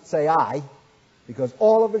must say I, because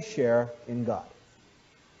all of us share in God.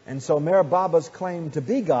 And so Meher Baba's claim to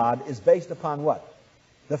be God is based upon what?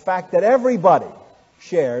 The fact that everybody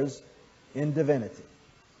shares in divinity.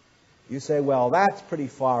 You say, well, that's pretty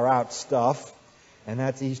far out stuff, and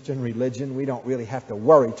that's Eastern religion. We don't really have to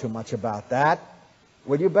worry too much about that.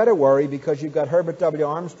 Well, you better worry, because you've got Herbert W.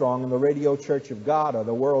 Armstrong and the Radio Church of God, or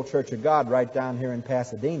the World Church of God, right down here in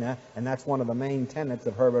Pasadena, and that's one of the main tenets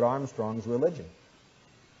of Herbert Armstrong's religion.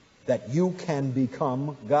 That you can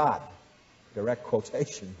become God. Direct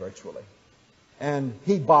quotation, virtually. And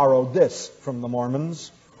he borrowed this from the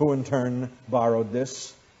Mormons, who in turn borrowed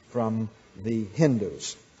this from the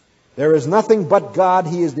Hindus. There is nothing but God.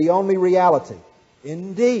 He is the only reality.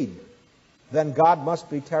 Indeed, then God must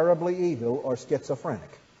be terribly evil or schizophrenic,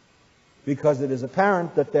 because it is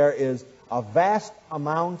apparent that there is a vast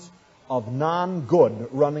amount of non-good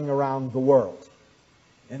running around the world.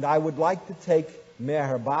 And I would like to take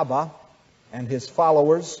Meher Baba and his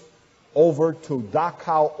followers over to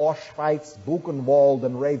Dachau, Auschwitz, Buchenwald,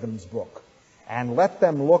 and Ravensbrück, and let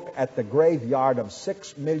them look at the graveyard of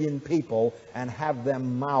 6 million people and have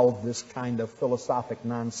them mouth this kind of philosophic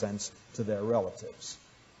nonsense to their relatives.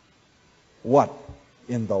 What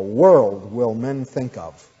in the world will men think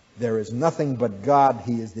of? There is nothing but God.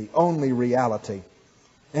 He is the only reality.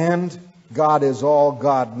 And God is all,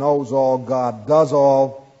 God knows all, God does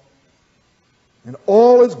all, and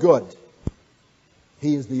all is good.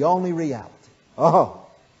 He is the only reality. Oh,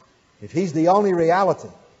 if He's the only reality,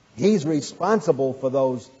 He's responsible for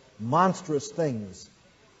those monstrous things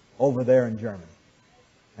over there in Germany.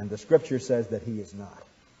 And the Scripture says that He is not.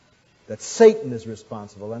 That Satan is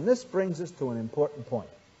responsible. And this brings us to an important point.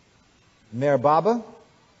 Meher Baba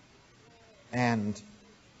and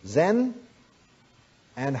Zen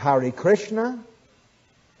and Hare Krishna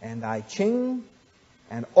and I Ching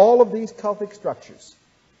and all of these cultic structures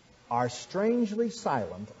are strangely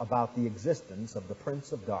silent about the existence of the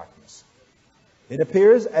Prince of Darkness. It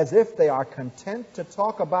appears as if they are content to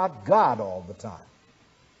talk about God all the time,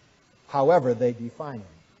 however they define Him,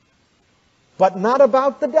 but not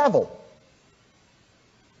about the devil,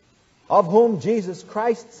 of whom Jesus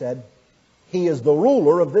Christ said, He is the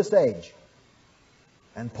ruler of this age.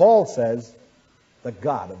 And Paul says, the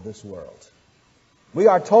God of this world. We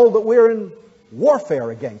are told that we're in warfare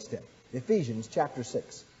against Him. Ephesians chapter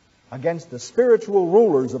 6. Against the spiritual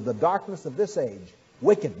rulers of the darkness of this age,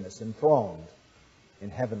 wickedness enthroned in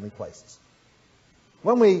heavenly places.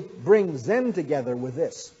 When we bring Zen together with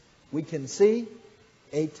this, we can see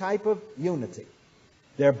a type of unity.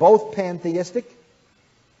 They're both pantheistic.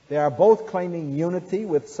 They are both claiming unity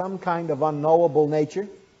with some kind of unknowable nature.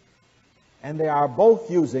 And they are both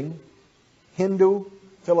using Hindu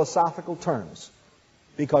philosophical terms,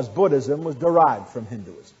 because Buddhism was derived from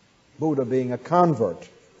Hinduism, Buddha being a convert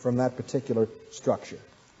from that particular structure.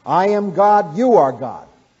 I am God, you are God.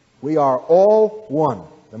 We are all one.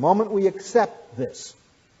 The moment we accept this,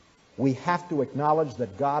 we have to acknowledge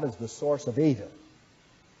that God is the source of evil.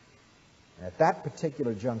 And at that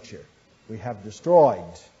particular juncture, we have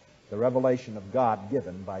destroyed the revelation of God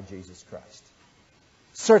given by Jesus Christ.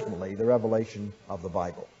 Certainly the revelation of the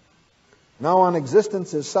Bible. Now on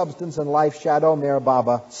Existence is Substance and Life Shadow, Meher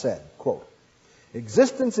Baba said, quote,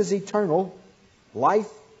 existence is eternal, life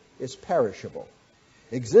is perishable.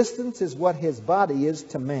 Existence is what his body is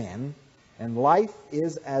to man, and life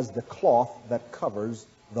is as the cloth that covers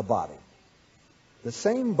the body. The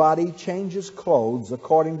same body changes clothes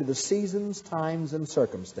according to the seasons, times, and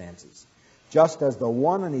circumstances, just as the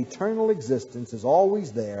one and eternal existence is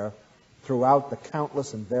always there throughout the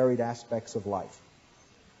countless and varied aspects of life.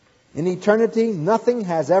 In eternity, nothing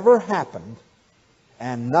has ever happened,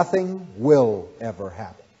 and nothing will ever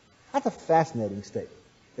happen. That's a fascinating statement,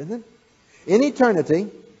 isn't it? In eternity,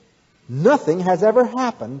 nothing has ever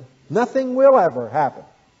happened, nothing will ever happen.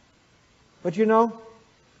 But you know,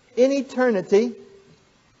 in eternity,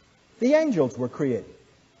 the angels were created.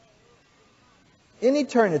 In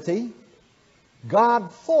eternity,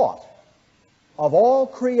 God thought of all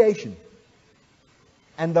creation.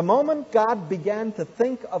 And the moment God began to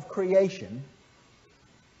think of creation,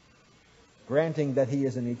 granting that He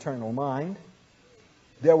is an eternal mind,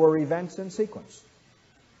 there were events in sequence.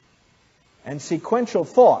 And sequential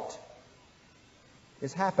thought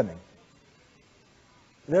is happening.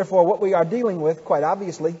 Therefore, what we are dealing with, quite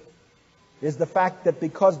obviously, is the fact that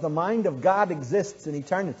because the mind of God exists in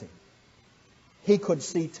eternity, He could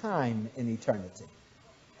see time in eternity.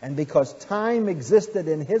 And because time existed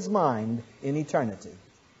in His mind in eternity,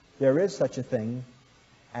 there is such a thing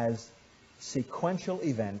as sequential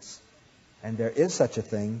events, and there is such a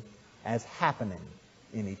thing as happening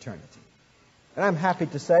in eternity. And I'm happy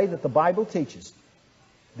to say that the Bible teaches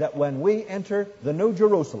that when we enter the New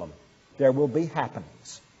Jerusalem, there will be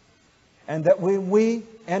happenings. And that when we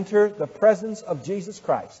enter the presence of Jesus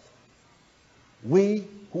Christ, we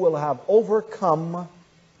who will have overcome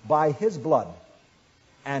by His blood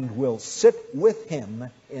and will sit with Him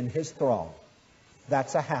in His throne.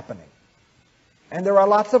 That's a happening. And there are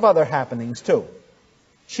lots of other happenings too.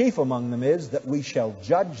 Chief among them is that we shall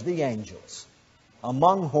judge the angels,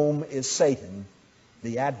 among whom is Satan,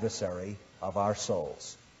 the adversary of our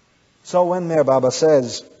souls. So when Meher Baba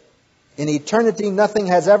says, in eternity nothing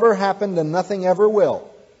has ever happened and nothing ever will,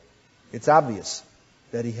 it's obvious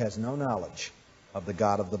that he has no knowledge of the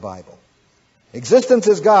God of the Bible. Existence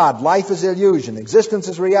is God, life is illusion. Existence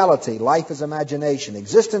is reality, life is imagination.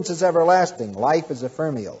 Existence is everlasting, life is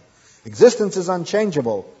ephemeral. Existence is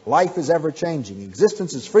unchangeable, life is ever-changing.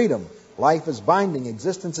 Existence is freedom, life is binding.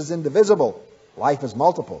 Existence is indivisible, life is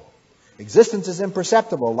multiple. Existence is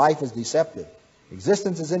imperceptible, life is deceptive.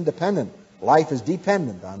 Existence is independent, life is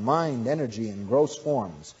dependent on mind, energy, and gross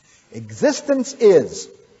forms. Existence is,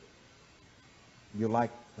 you like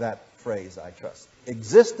that phrase, I trust.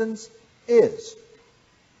 Existence is.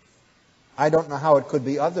 I don't know how it could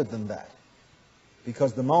be other than that.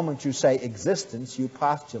 Because the moment you say existence, you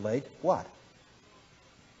postulate what?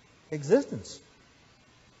 Existence.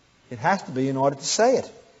 It has to be in order to say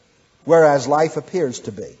it. Whereas life appears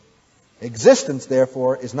to be. Existence,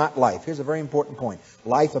 therefore, is not life. Here's a very important point.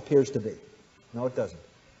 Life appears to be. No, it doesn't.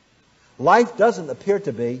 Life doesn't appear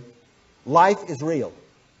to be. Life is real.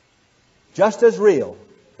 Just as real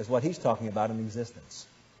as what he's talking about in existence.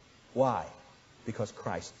 Why? Because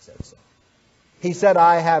Christ said so. He said,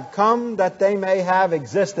 I have come that they may have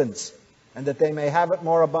existence and that they may have it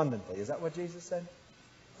more abundantly. Is that what Jesus said?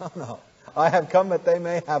 Oh, no. I have come that they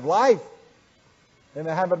may have life. They may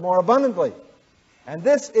have it more abundantly. And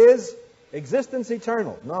this is existence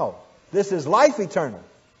eternal. No. This is life eternal.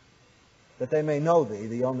 That they may know Thee,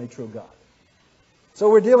 the only true God. So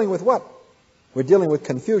we're dealing with what? We're dealing with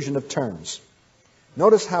confusion of terms.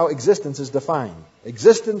 Notice how existence is defined.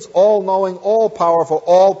 Existence, all-knowing, all-powerful,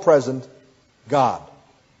 all-present God.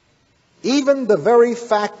 Even the very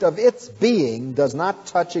fact of its being does not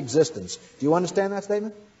touch existence. Do you understand that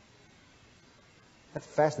statement? That's a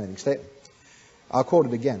fascinating statement. I'll quote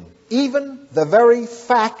it again. Even the very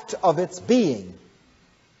fact of its being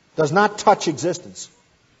does not touch existence.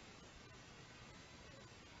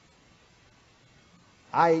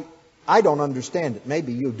 I don't understand it.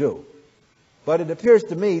 Maybe you do. But it appears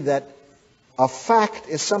to me that a fact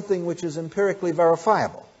is something which is empirically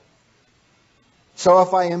verifiable. So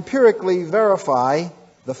if I empirically verify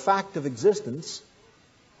the fact of existence,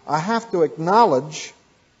 I have to acknowledge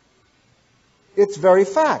its very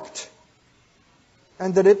fact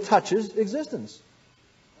and that it touches existence.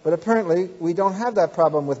 But apparently we don't have that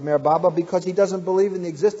problem with Meher Baba because he doesn't believe in the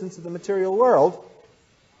existence of the material world.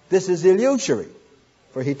 This is illusory,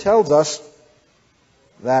 for he tells us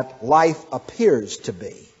that life appears to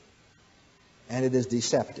be, and it is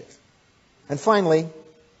deceptive. And finally,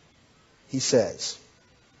 he says,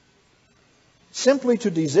 simply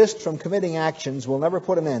to desist from committing actions will never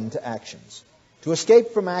put an end to actions. To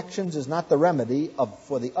escape from actions is not the remedy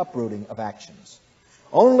for the uprooting of actions.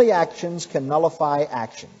 Only actions can nullify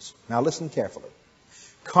actions. Now listen carefully.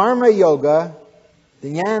 Karma Yoga,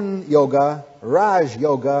 Dhyan Yoga, Raj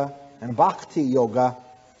Yoga, and Bhakti Yoga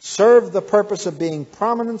serve the purpose of being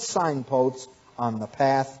prominent signposts on the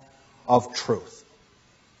path of truth.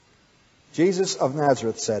 Jesus of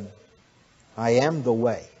Nazareth said, I am the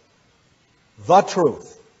way, the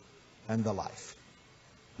truth, and the life.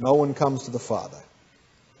 No one comes to the Father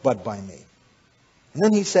but by me. And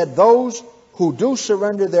then he said, those who do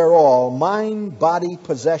surrender their all, mind, body,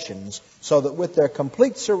 possessions, so that with their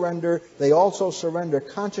complete surrender, they also surrender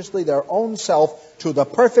consciously their own self to the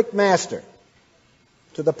perfect master,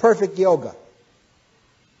 to the perfect yoga,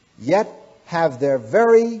 yet have their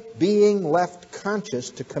very being left conscious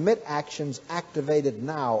to commit actions activated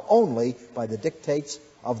now only by the dictates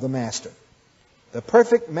of the master. The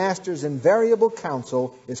perfect master's invariable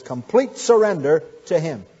counsel is complete surrender to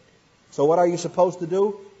him. So what are you supposed to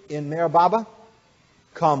do in Meher Baba?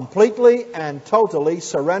 Completely and totally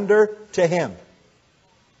surrender to him.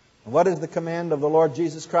 And what is the command of the Lord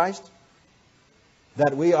Jesus Christ?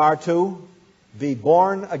 That we are to be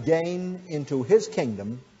born again into his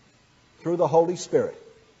kingdom, through the Holy Spirit,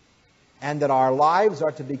 and that our lives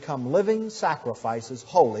are to become living sacrifices,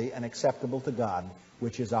 holy and acceptable to God,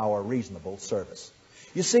 which is our reasonable service.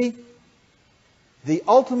 You see, the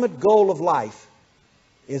ultimate goal of life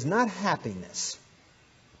is not happiness.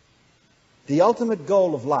 The ultimate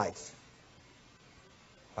goal of life,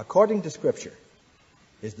 according to Scripture,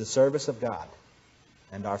 is the service of God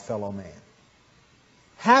and our fellow man.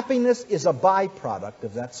 Happiness is a byproduct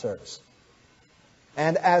of that service.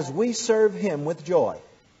 And as we serve Him with joy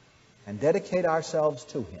and dedicate ourselves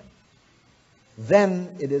to Him,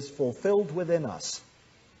 then it is fulfilled within us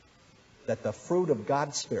that the fruit of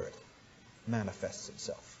God's Spirit manifests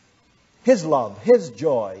itself. His love, His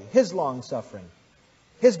joy, His long-suffering,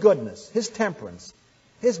 His goodness, His temperance,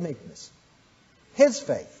 His meekness, His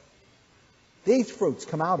faith. These fruits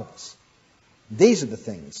come out of us. These are the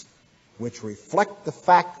things which reflect the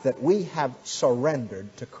fact that we have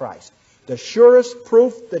surrendered to Christ. The surest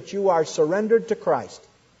proof that you are surrendered to Christ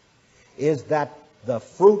is that the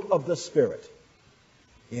fruit of the Spirit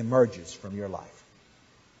emerges from your life.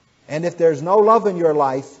 And if there's no love in your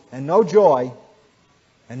life, and no joy,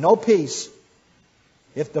 and no peace,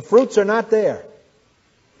 if the fruits are not there,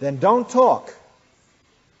 then don't talk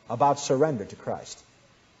about surrender to Christ.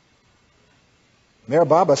 Mayor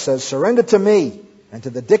Baba says, surrender to me and to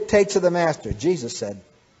the dictates of the Master. Jesus said,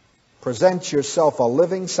 present yourself a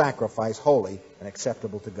living sacrifice, holy and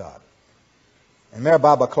acceptable to God. And Mayor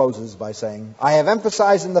Baba closes by saying, I have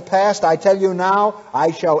emphasized in the past, I tell you now,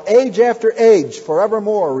 I shall age after age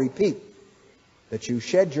forevermore repeat that you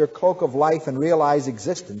shed your cloak of life and realize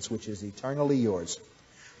existence which is eternally yours.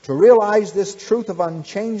 To realize this truth of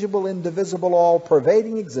unchangeable, indivisible,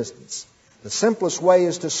 all-pervading existence, the simplest way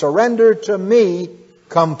is to surrender to me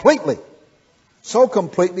completely. So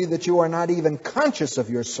completely that you are not even conscious of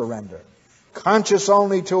your surrender. Conscious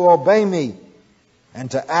only to obey me and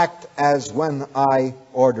to act as when I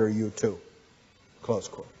order you to. Close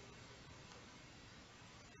quote.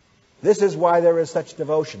 This is why there is such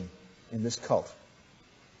devotion in this cult.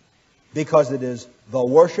 Because it is the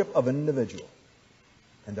worship of an individual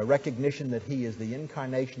and the recognition that he is the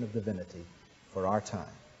incarnation of divinity for our time.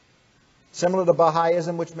 Similar to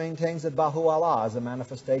Baha'ism, which maintains that Baha'u'llah is a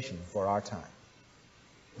manifestation for our time.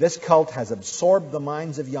 This cult has absorbed the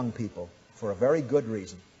minds of young people for a very good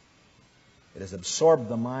reason. It has absorbed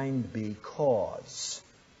the mind because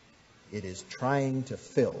it is trying to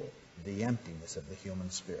fill the emptiness of the human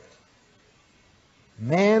spirit.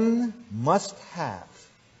 Man must have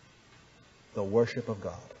the worship of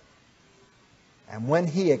God. And when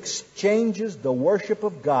he exchanges the worship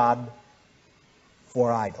of God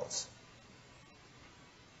for idols,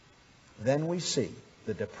 then we see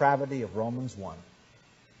the depravity of Romans 1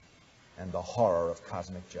 and the horror of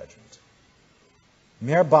cosmic judgment.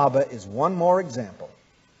 Meher Baba is one more example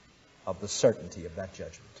of the certainty of that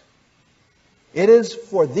judgment. It is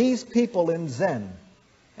for these people in Zen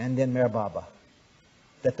and in Meher Baba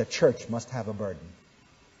that the church must have a burden.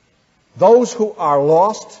 Those who are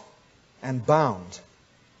lost and bound,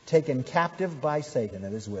 taken captive by Satan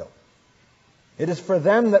at his will. It is for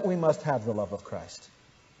them that we must have the love of Christ.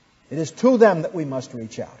 It is to them that we must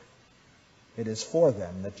reach out. It is for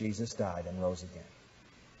them that Jesus died and rose again.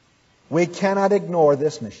 We cannot ignore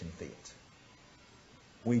this mission field.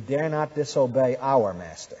 We dare not disobey our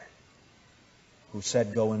Master, who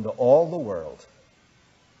said, go into all the world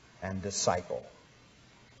and disciple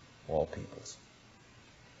all peoples.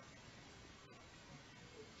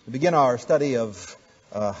 We begin our study of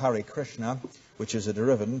Hare Krishna, which is a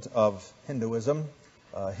derivative of Hinduism,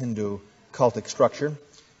 Hindu cultic structure,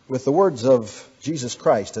 with the words of Jesus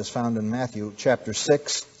Christ as found in Matthew chapter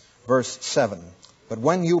 6, verse 7. But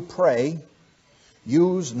when you pray,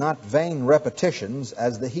 use not vain repetitions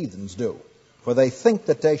as the heathens do, for they think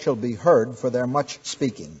that they shall be heard for their much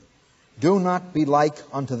speaking. Do not be like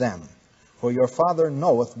unto them, for your Father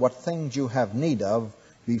knoweth what things you have need of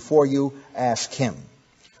before you ask Him.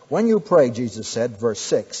 When you pray, Jesus said, verse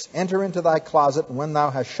 6, enter into thy closet, and when thou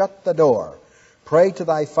hast shut the door, pray to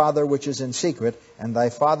thy Father which is in secret, and thy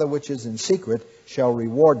Father which is in secret shall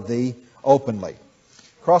reward thee openly.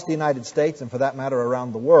 Across the United States, and for that matter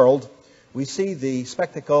around the world, we see the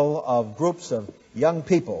spectacle of groups of young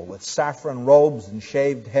people with saffron robes and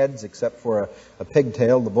shaved heads, except for a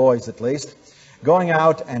pigtail, the boys at least, going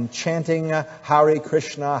out and chanting Hare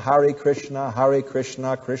Krishna, Hare Krishna, Hare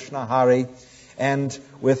Krishna, Krishna Hare, and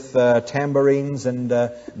with tambourines and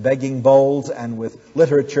begging bowls, and with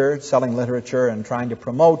literature, selling literature and trying to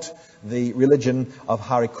promote the religion of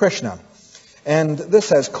Hare Krishna. And this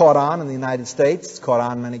has caught on in the United States. It's caught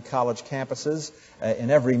on many college campuses.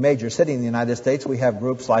 In every major city in the United States, we have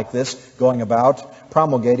groups like this going about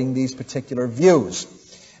promulgating these particular views.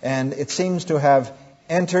 And it seems to have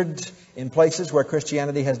entered in places where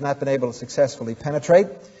Christianity has not been able to successfully penetrate,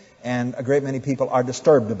 and a great many people are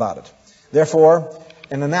disturbed about it. Therefore,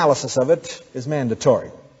 an analysis of it is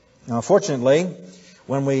mandatory. Now, fortunately,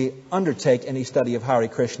 when we undertake any study of Hare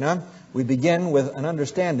Krishna, we begin with an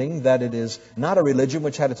understanding that it is not a religion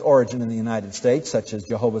which had its origin in the United States, such as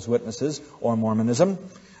Jehovah's Witnesses or Mormonism,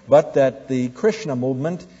 but that the Krishna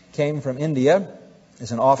movement came from India,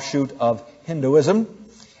 is an offshoot of Hinduism,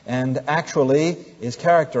 and actually is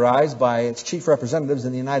characterized by its chief representatives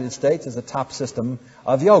in the United States as a top system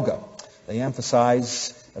of yoga. They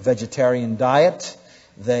emphasize a vegetarian diet.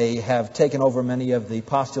 They have taken over many of the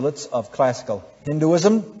postulates of classical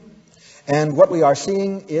Hinduism. And what we are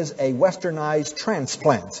seeing is a westernized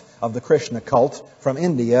transplant of the Krishna cult from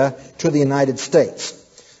India to the United States.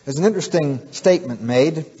 There's an interesting statement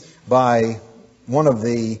made by one of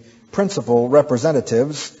the principal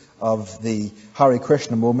representatives of the Hare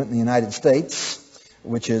Krishna movement in the United States,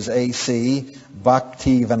 which is A.C.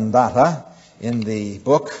 Bhaktivedanta, in the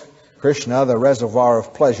book Krishna, the Reservoir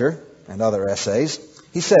of Pleasure, and other essays.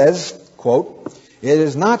 He says, quote, "It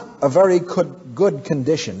is not a very good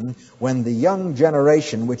condition when the young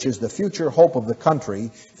generation, which is the future hope of the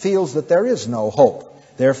country, feels that there is no hope.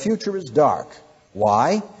 Their future is dark.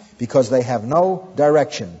 Why? Because they have no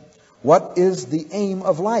direction. What is the aim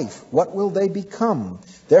of life? What will they become?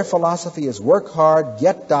 Their philosophy is work hard,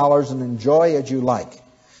 get dollars, and enjoy as you like.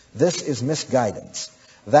 This is misguidance.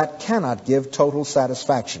 That cannot give total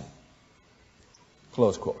satisfaction."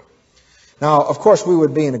 Close quote. Now, of course, we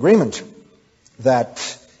would be in agreement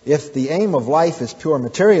that if the aim of life is pure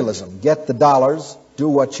materialism, get the dollars, do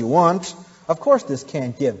what you want, of course this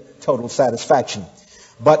can't give total satisfaction.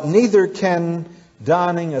 But neither can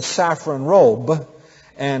donning a saffron robe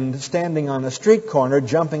and standing on a street corner,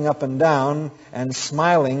 jumping up and down and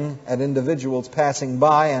smiling at individuals passing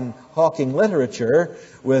by and hawking literature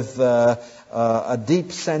with a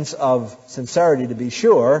deep sense of sincerity, to be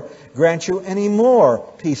sure, grant you any more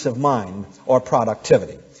peace of mind or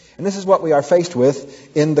productivity. And this is what we are faced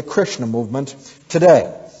with in the Krishna movement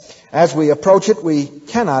today. As we approach it, we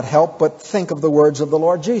cannot help but think of the words of the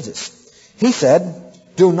Lord Jesus. He said,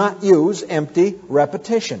 "Do not use empty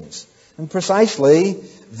repetitions." And precisely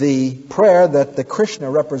the prayer that the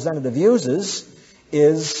Krishna representative uses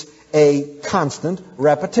is a constant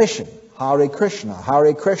repetition. Hare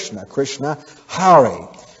Krishna, Krishna Hare.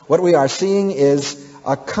 What we are seeing is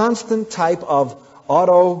a constant type of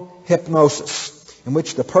auto-hypnosis in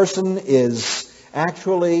which the person is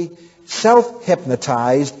actually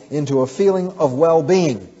self-hypnotized into a feeling of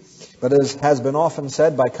well-being. But as has been often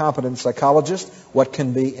said by competent psychologists, what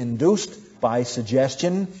can be induced by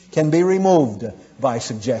suggestion can be removed by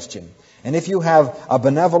suggestion. And if you have a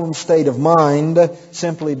benevolent state of mind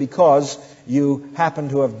simply because you happen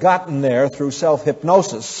to have gotten there through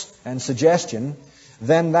self-hypnosis and suggestion,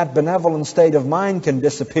 then that benevolent state of mind can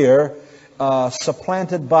disappear,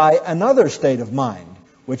 supplanted by another state of mind,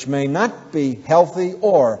 which may not be healthy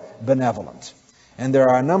or benevolent. And there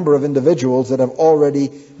are a number of individuals that have already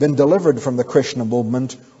been delivered from the Krishna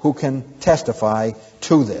movement who can testify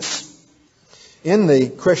to this. In the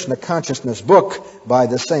Krishna Consciousness book by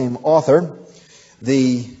the same author,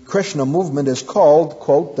 the Krishna movement is called,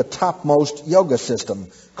 quote, "the topmost yoga system,"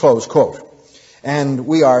 close quote. And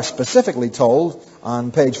we are specifically told on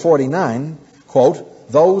page 49, quote,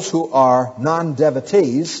 "Those who are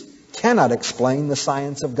non-devotees cannot explain the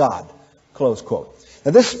science of God," close quote.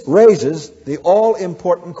 Now this raises the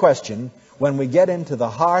all-important question when we get into the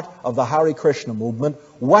heart of the Hare Krishna movement.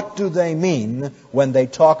 What do they mean when they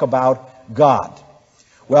talk about God?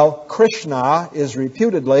 Well, Krishna is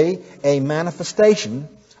reputedly a manifestation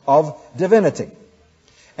of divinity,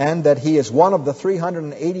 and that he is one of the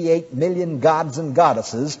 388 million gods and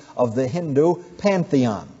goddesses of the Hindu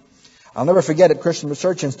pantheon. I'll never forget at Christian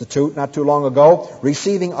Research Institute not too long ago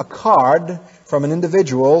receiving a card from an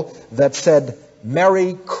individual that said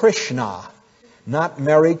 "Merry Krishna," not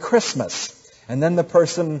 "Merry Christmas." And then the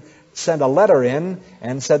person sent a letter in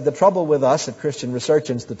and said the trouble with us at Christian Research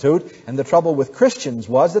Institute and the trouble with Christians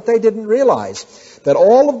was that they didn't realize that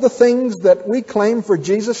all of the things that we claim for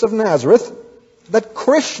Jesus of Nazareth, that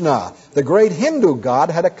Krishna, the great Hindu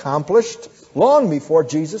god, had accomplished long before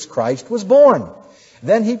Jesus Christ was born.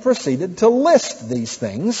 Then he proceeded to list these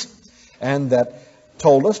things, and that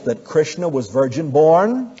told us that Krishna was virgin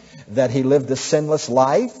born, that he lived a sinless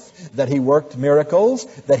life, that he worked miracles,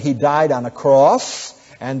 that he died on a cross,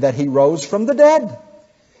 and that he rose from the dead.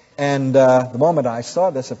 And the moment I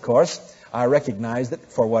saw this, of course, I recognized it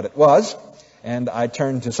for what it was. And I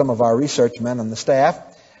turned to some of our research men on the staff,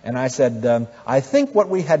 and I said, I think what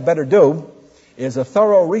we had better do is a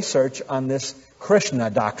thorough research on this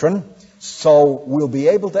Krishna doctrine, so we'll be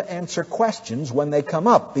able to answer questions when they come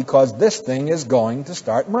up, because this thing is going to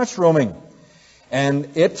start mushrooming.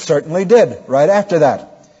 And it certainly did right after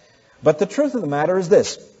that. But the truth of the matter is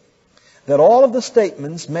this, that all of the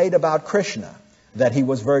statements made about Krishna, that he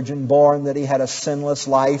was virgin born, that he had a sinless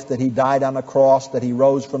life, that he died on a cross, that he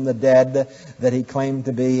rose from the dead, that he claimed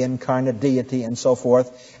to be incarnate deity, and so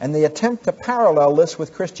forth, and the attempt to parallel this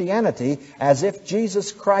with Christianity as if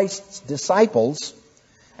Jesus Christ's disciples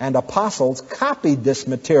and apostles copied this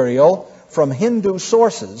material from Hindu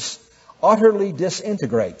sources, utterly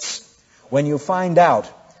disintegrates when you find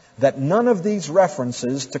out that none of these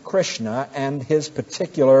references to Krishna and his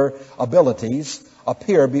particular abilities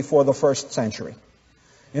appear before the 1st century.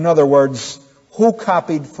 In other words, who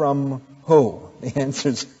copied from who? The answer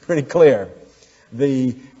is pretty clear.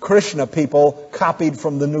 The Krishna people copied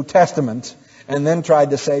from the New Testament and then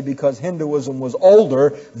tried to say because Hinduism was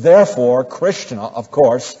older, therefore Krishna, of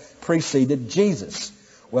course, preceded Jesus.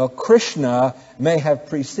 Well, Krishna may have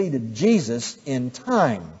preceded Jesus in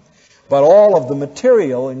time, but all of the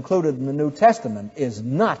material included in the New Testament is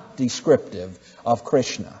not descriptive of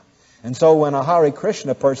Krishna. And so when a Hare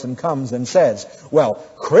Krishna person comes and says, well,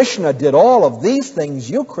 Krishna did all of these things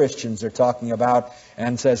you Christians are talking about,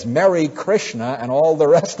 and says, Merry Krishna, and all the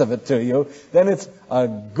rest of it to you, then it's a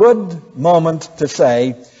good moment to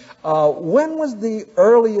say, when was the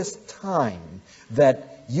earliest time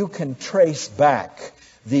that you can trace back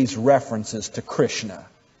these references to Krishna?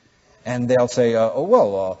 And they'll say,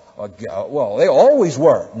 well, they always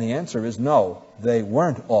were. And the answer is no, they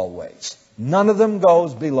weren't always. None of them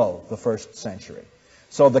goes below the 1st century.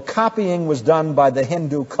 So the copying was done by the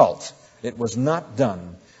Hindu cult. It was not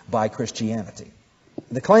done by Christianity.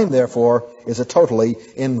 The claim, therefore, is a totally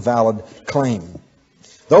invalid claim.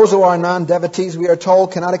 Those who are non-devotees, we are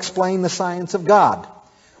told, cannot explain the science of God.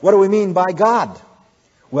 What do we mean by God?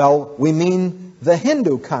 Well, we mean the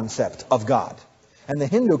Hindu concept of God. And the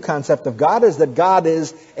Hindu concept of God is that God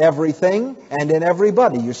is everything and in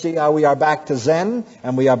everybody. You see how we are back to Zen,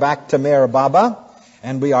 and we are back to Meher Baba,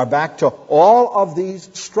 and we are back to all of these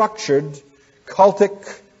structured cultic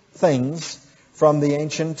things from the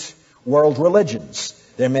ancient world religions.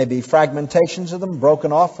 There may be fragmentations of them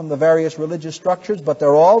broken off from the various religious structures, but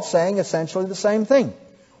they're all saying essentially the same thing.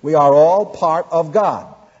 We are all part of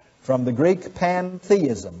God, from the Greek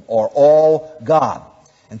pantheism, or all God.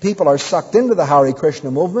 And people are sucked into the Hare Krishna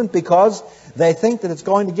movement because they think that it's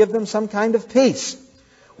going to give them some kind of peace.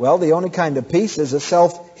 Well, the only kind of peace is a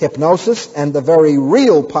self-hypnosis and the very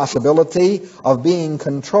real possibility of being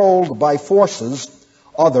controlled by forces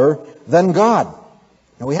other than God.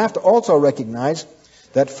 Now, we have to also recognize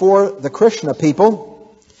that for the Krishna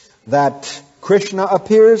people, that Krishna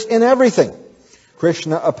appears in everything.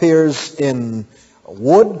 Krishna appears in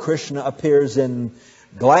wood, Krishna appears in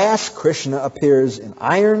glass, Krishna appears in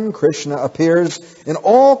iron, Krishna appears in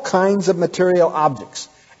all kinds of material objects.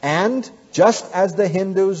 And just as the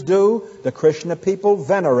Hindus do, the Krishna people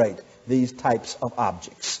venerate these types of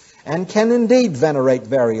objects, and can indeed venerate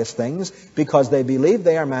various things because they believe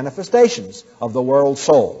they are manifestations of the world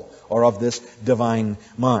soul or of this divine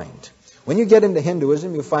mind. When you get into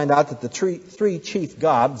Hinduism, you find out that the three chief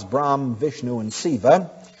gods, Brahma, Vishnu, and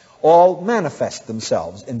Shiva, all manifest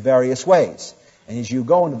themselves in various ways. And as you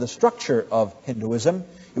go into the structure of Hinduism,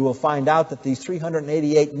 you will find out that these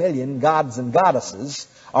 388 million gods and goddesses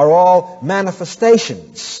are all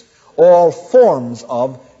manifestations, all forms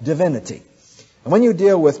of divinity. And when you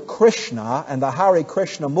deal with Krishna and the Hare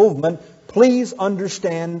Krishna movement, please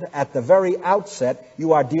understand at the very outset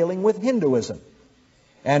you are dealing with Hinduism.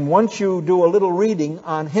 And once you do a little reading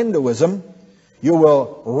on Hinduism, you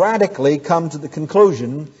will radically come to the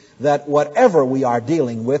conclusion that whatever we are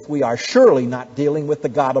dealing with, we are surely not dealing with the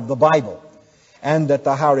God of the Bible. And that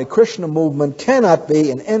the Hare Krishna movement cannot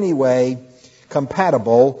be in any way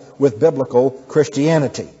compatible with biblical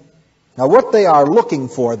Christianity. Now, what they are looking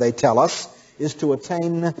for, they tell us, is to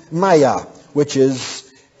attain Maya, which is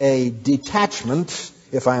a detachment,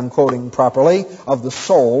 if I am quoting properly, of the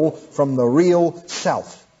soul from the real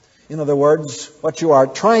self. In other words, what you are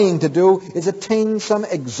trying to do is attain some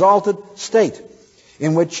exalted state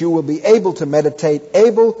in which you will be able to meditate,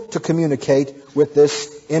 able to communicate with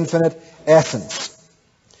this infinite essence.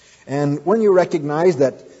 And when you recognize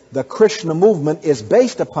that the Krishna movement is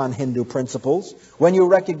based upon Hindu principles, when you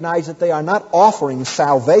recognize that they are not offering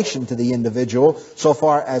salvation to the individual so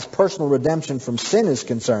far as personal redemption from sin is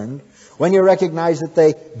concerned, when you recognize that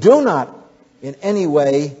they do not in any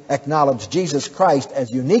way acknowledge Jesus Christ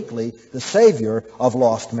as uniquely the Savior of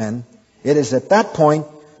lost men, it is at that point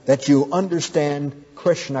that you understand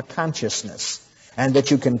Krishna consciousness and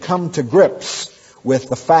that you can come to grips with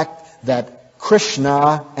the fact that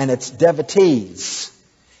Krishna and its devotees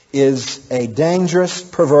is a dangerous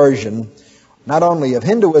perversion, not only of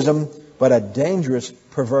Hinduism, but a dangerous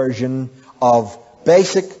perversion of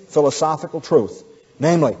basic philosophical truth,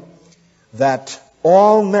 namely that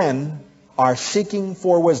all men are seeking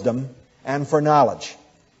for wisdom and for knowledge,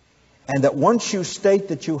 and that once you state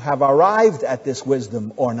that you have arrived at this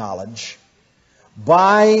wisdom or knowledge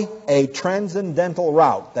by a transcendental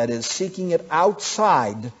route, that is, seeking it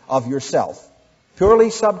outside of yourself, purely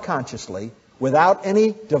subconsciously, without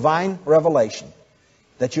any divine revelation,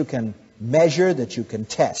 that you can measure, that you can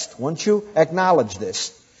test. Once you acknowledge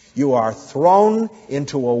this, you are thrown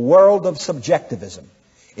into a world of subjectivism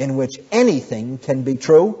in which anything can be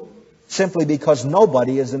true simply because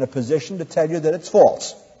nobody is in a position to tell you that it's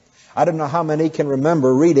false. I don't know how many can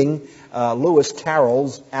remember reading Lewis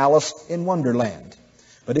Carroll's Alice in Wonderland.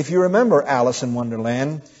 But if you remember Alice in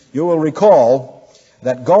Wonderland, you will recall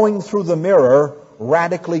that going through the mirror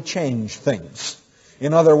radically changed things.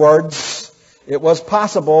 In other words, it was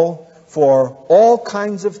possible for all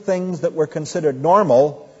kinds of things that were considered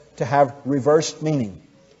normal to have reversed meaning.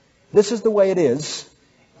 This is the way it is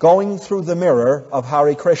going through the mirror of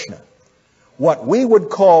Hare Krishna. What we would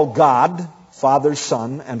call God, Father,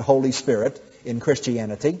 Son, and Holy Spirit in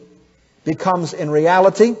Christianity becomes in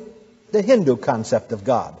reality the Hindu concept of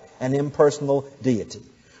God, an impersonal deity.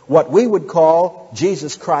 What we would call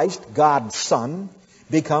Jesus Christ, God's Son,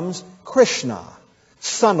 becomes Krishna,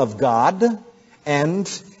 Son of God,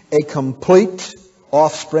 and a complete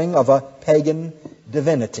offspring of a pagan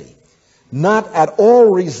divinity, not at all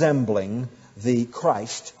resembling the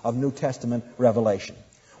Christ of New Testament revelation.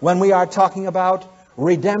 When we are talking about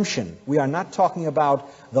redemption, we are not talking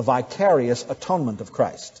about the vicarious atonement of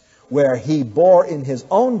Christ, where He bore in His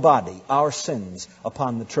own body our sins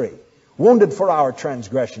upon the tree, wounded for our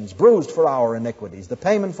transgressions, bruised for our iniquities, the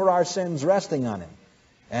payment for our sins resting on Him,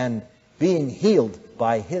 and being healed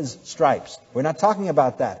by His stripes. We're not talking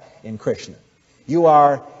about that in Krishna. You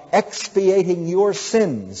are expiating your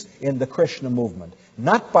sins in the Krishna movement,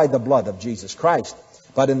 not by the blood of Jesus Christ,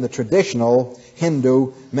 but in the traditional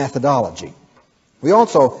Hindu methodology. We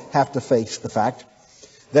also have to face the fact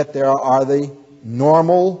that there are the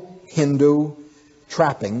normal Hindu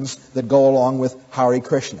trappings that go along with Hare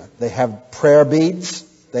Krishna. They have prayer beads.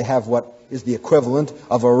 They have what is the equivalent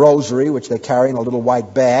of a rosary, which they carry in a little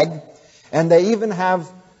white bag. And they even have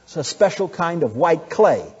a special kind of white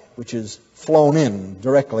clay, which is flown in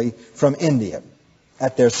directly from India.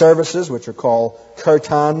 At their services, which are called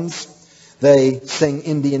kirtans, they sing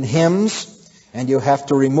Indian hymns, and you have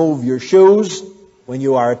to remove your shoes when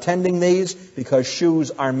you are attending these, because shoes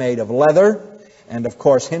are made of leather. And of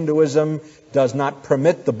course, Hinduism does not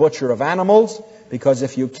permit the butcher of animals, because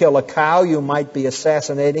if you kill a cow, you might be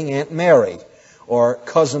assassinating Aunt Mary or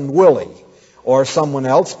Cousin Willie or someone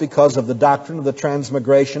else because of the doctrine of the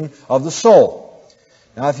transmigration of the soul.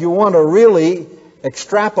 Now, if you want to really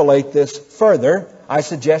extrapolate this further, I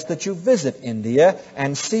suggest that you visit India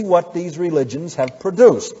and see what these religions have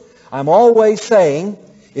produced. I'm always saying,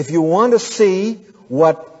 if you want to see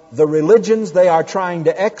what the religions they are trying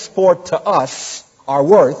to export to us are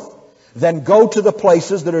worth, then go to the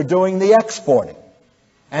places that are doing the exporting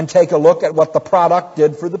and take a look at what the product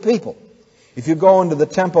did for the people. If you go into the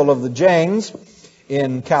temple of the Jains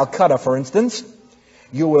in Calcutta, for instance,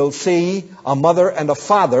 you will see a mother and a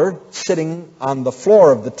father sitting on the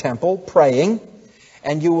floor of the temple praying,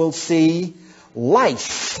 and you will see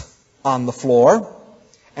lice on the floor,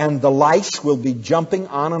 and the lice will be jumping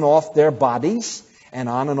on and off their bodies and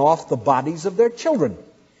on and off the bodies of their children.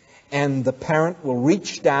 And the parent will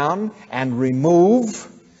reach down and remove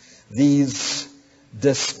these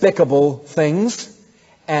despicable things,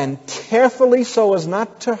 and carefully, so as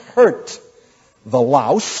not to hurt the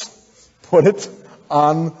louse, put it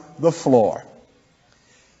on the floor.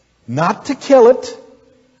 Not to kill it,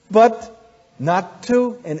 but not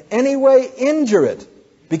to in any way injure it.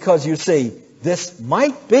 Because you see, this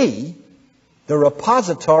might be the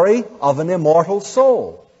repository of an immortal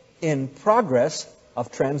soul in progress of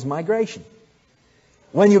transmigration.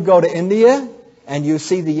 When you go to India and you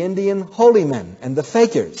see the Indian holy men and the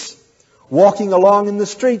fakirs walking along in the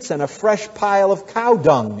streets, and a fresh pile of cow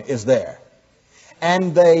dung is there,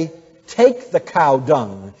 and they take the cow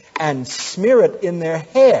dung and smear it in their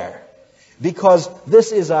hair, because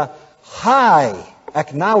this is a high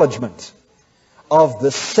acknowledgement of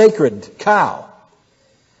the sacred cow.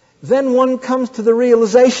 then one comes to the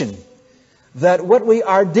realization that what we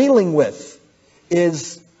are dealing with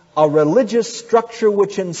is a religious structure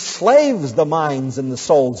which enslaves the minds and the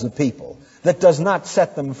souls of people, that does not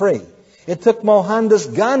set them free. It took Mohandas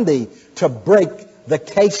Gandhi to break the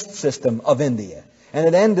caste system of India, and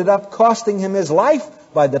it ended up costing him his life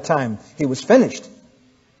by the time he was finished.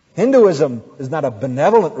 Hinduism is not a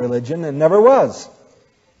benevolent religion, and never was.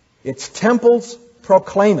 Its temples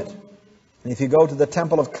proclaim it. And if you go to the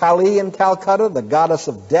temple of Kali in Calcutta, the goddess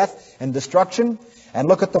of death and destruction, and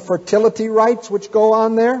look at the fertility rites which go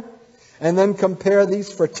on there, and then compare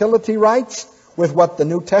these fertility rites with what the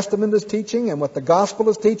New Testament is teaching and what the Gospel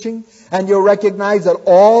is teaching, and you'll recognize that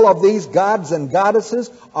all of these gods and goddesses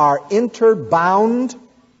are interbound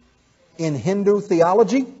in Hindu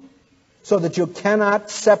theology, so that you cannot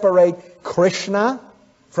separate Krishna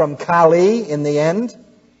from Kali in the end,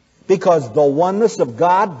 because the oneness of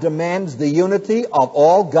God demands the unity of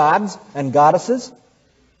all gods and goddesses.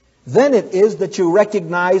 Then it is that you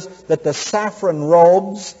recognize that the saffron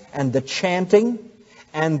robes and the chanting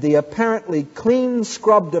and the apparently clean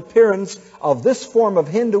scrubbed appearance of this form of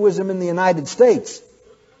Hinduism in the United States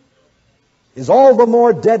is all the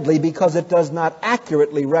more deadly because it does not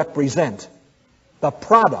accurately represent the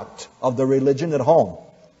product of the religion at home.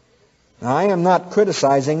 Now, I am not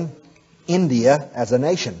criticizing India as a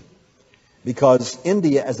nation, because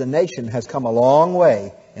India as a nation has come a long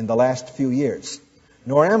way in the last few years.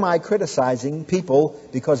 Nor am I criticizing people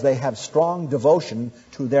because they have strong devotion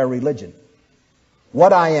to their religion.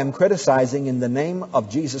 What I am criticizing in the name of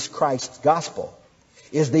Jesus Christ's gospel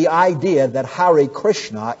is the idea that Hare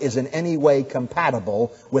Krishna is in any way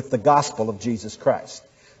compatible with the gospel of Jesus Christ.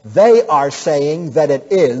 They are saying that it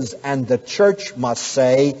is, and the church must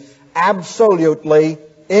say absolutely,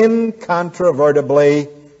 incontrovertibly,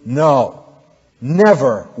 no.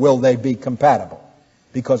 Never will they be compatible,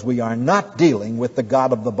 because we are not dealing with the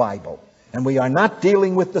God of the Bible, and we are not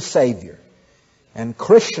dealing with the Savior. And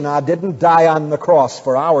Krishna didn't die on the cross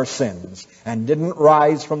for our sins and didn't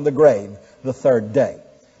rise from the grave the third day.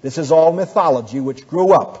 This is all mythology which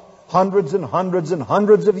grew up hundreds and hundreds and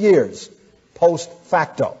hundreds of years post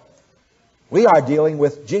facto. We are dealing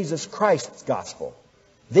with Jesus Christ's gospel.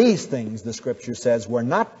 These things, the Scripture says, were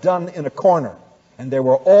not done in a corner, and they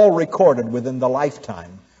were all recorded within the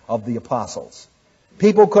lifetime of the apostles.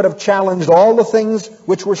 People could have challenged all the things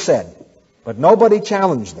which were said, but nobody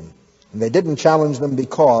challenged them. And they didn't challenge them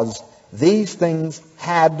because these things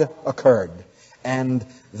had occurred, and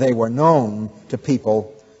they were known to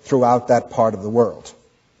people throughout that part of the world.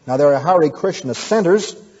 Now, there are Hare Krishna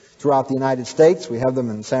centers throughout the United States. We have them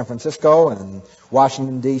in San Francisco and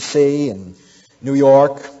Washington, D.C., and New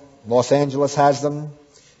York. Los Angeles has them.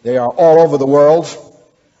 They are all over the world.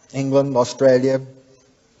 England, Australia,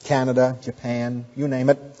 Canada, Japan, you name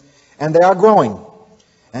it. And they are growing.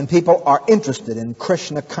 And people are interested in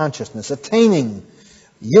Krishna consciousness, attaining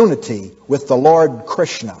unity with the Lord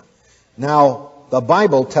Krishna. Now, the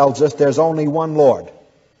Bible tells us there's only one Lord.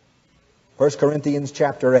 1 Corinthians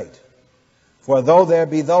chapter 8. For though there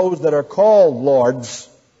be those that are called lords,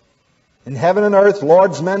 in heaven and earth,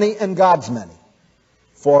 lords many and gods many.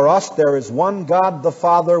 For us there is one God the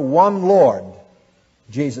Father, one Lord,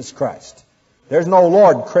 Jesus Christ. There's no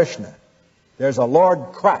Lord Krishna. There's a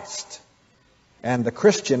Lord Christ. And the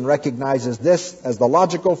Christian recognizes this as the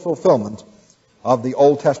logical fulfillment of the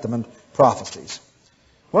Old Testament prophecies.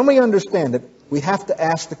 When we understand it, we have to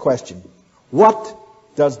ask the question, what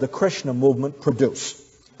does the Krishna movement produce?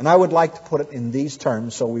 And I would like to put it in these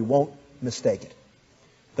terms so we won't mistake it.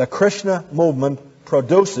 The Krishna movement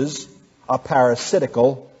produces a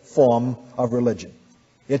parasitical form of religion.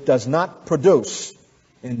 It does not produce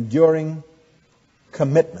enduring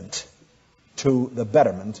commitment to the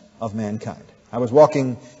betterment of mankind. I was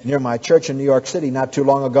walking near my church in New York City not too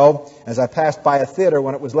long ago. As I passed by a theater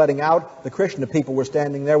when it was letting out, the Krishna people were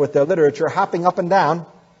standing there with their literature, hopping up and down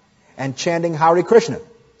and chanting Hare Krishna.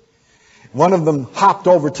 One of them hopped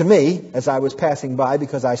over to me as I was passing by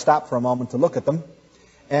because I stopped for a moment to look at them.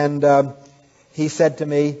 And he said to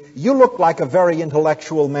me, "You look like a very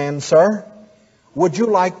intellectual man, sir. Would you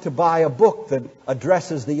like to buy a book that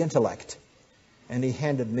addresses the intellect?" And he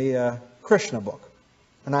handed me a Krishna book.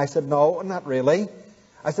 And I said, "No, not really."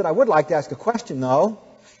 I said, "I would like to ask a question, though."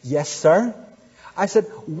 "Yes, sir." I said,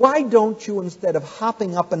 "Why don't you, instead of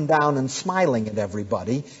hopping up and down and smiling at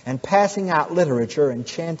everybody and passing out literature and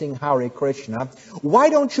chanting Hare Krishna, why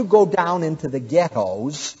don't you go down into the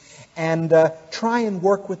ghettos and try and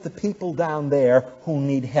work with the people down there who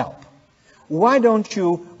need help? Why don't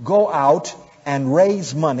you go out and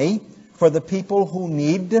raise money for the people who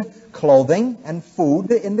need clothing and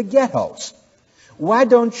food in the ghettos? why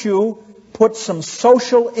don't you put some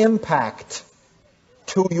social impact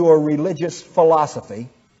to your religious philosophy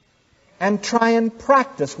and try and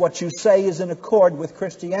practice what you say is in accord with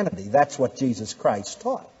Christianity? That's what Jesus Christ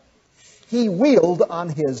taught. He wheeled on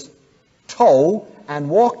his toe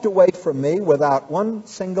and walked away from me without one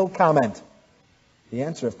single comment. The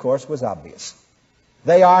answer, of course, was obvious.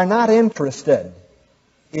 They are not interested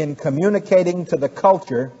in communicating to the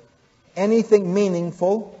culture anything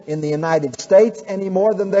meaningful in the United States any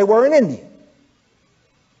more than they were in India.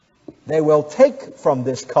 They will take from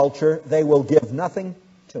this culture, they will give nothing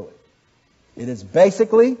to it. It is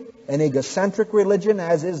basically an egocentric religion,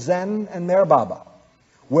 as is Zen and Meher Baba,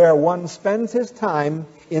 where one spends his time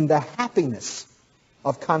in the happiness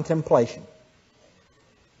of contemplation.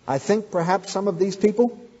 I think perhaps some of these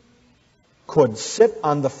people could sit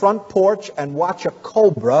on the front porch and watch a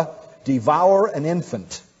cobra devour an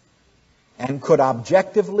infant, and could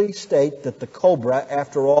objectively state that the cobra,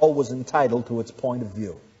 after all, was entitled to its point of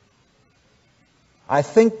view. I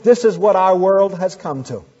think this is what our world has come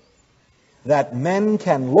to, that men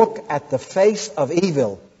can look at the face of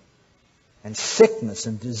evil and sickness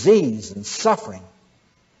and disease and suffering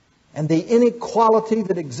and the inequality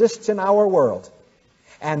that exists in our world,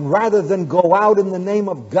 and rather than go out in the name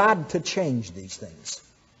of God to change these things,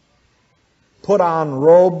 put on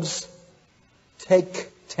robes, take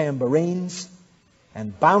tambourines,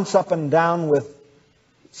 and bounce up and down with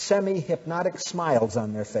semi-hypnotic smiles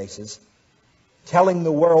on their faces, telling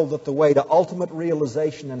the world that the way to ultimate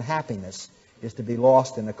realization and happiness is to be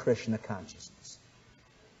lost in a Krishna consciousness.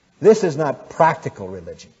 This is not practical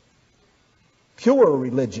religion. Pure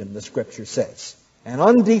religion, the Scripture says, and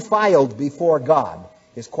undefiled before God,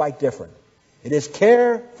 is quite different. It is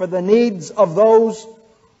care for the needs of those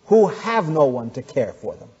who have no one to care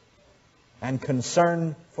for them, and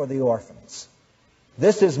concern for the orphans.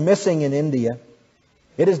 This is missing in India.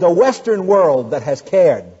 It is the Western world that has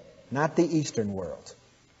cared, not the Eastern world.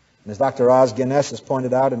 And as Dr. Oz Guinness has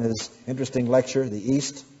pointed out in his interesting lecture, The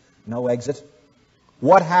East, No Exit,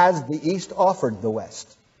 what has the East offered the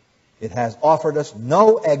West? It has offered us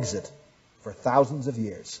no exit for thousands of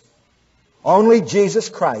years. Only Jesus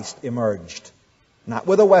Christ emerged, not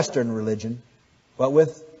with a Western religion, but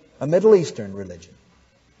with a Middle Eastern religion,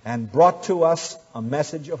 and brought to us a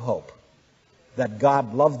message of hope that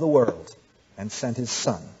God loved the world and sent His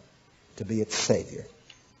Son to be its Savior.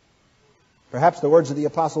 Perhaps the words of the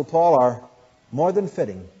Apostle Paul are more than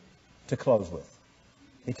fitting to close with.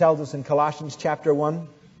 He tells us in Colossians chapter 1,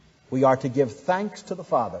 we are to give thanks to the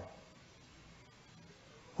Father,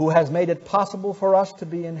 who has made it possible for us to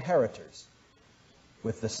be inheritors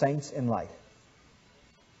with the saints in light,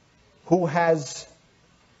 who has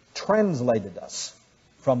translated us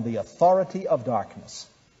from the authority of darkness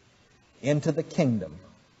into the kingdom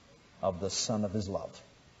of the Son of His love,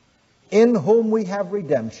 in whom we have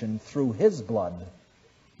redemption through His blood,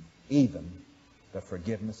 even the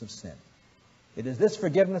forgiveness of sin. It is this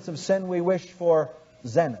forgiveness of sin we wish for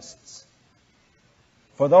Zenists,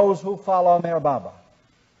 for those who follow Meher Baba,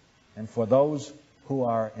 and for those who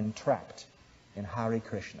are entrapped in Hare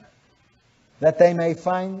Krishna, that they may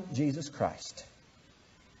find Jesus Christ,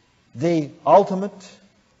 the ultimate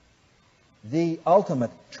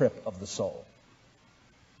trip of the soul,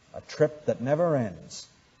 a trip that never ends,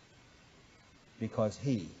 because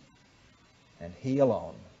He and He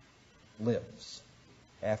alone lives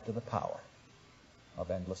after the power of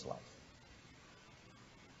endless life.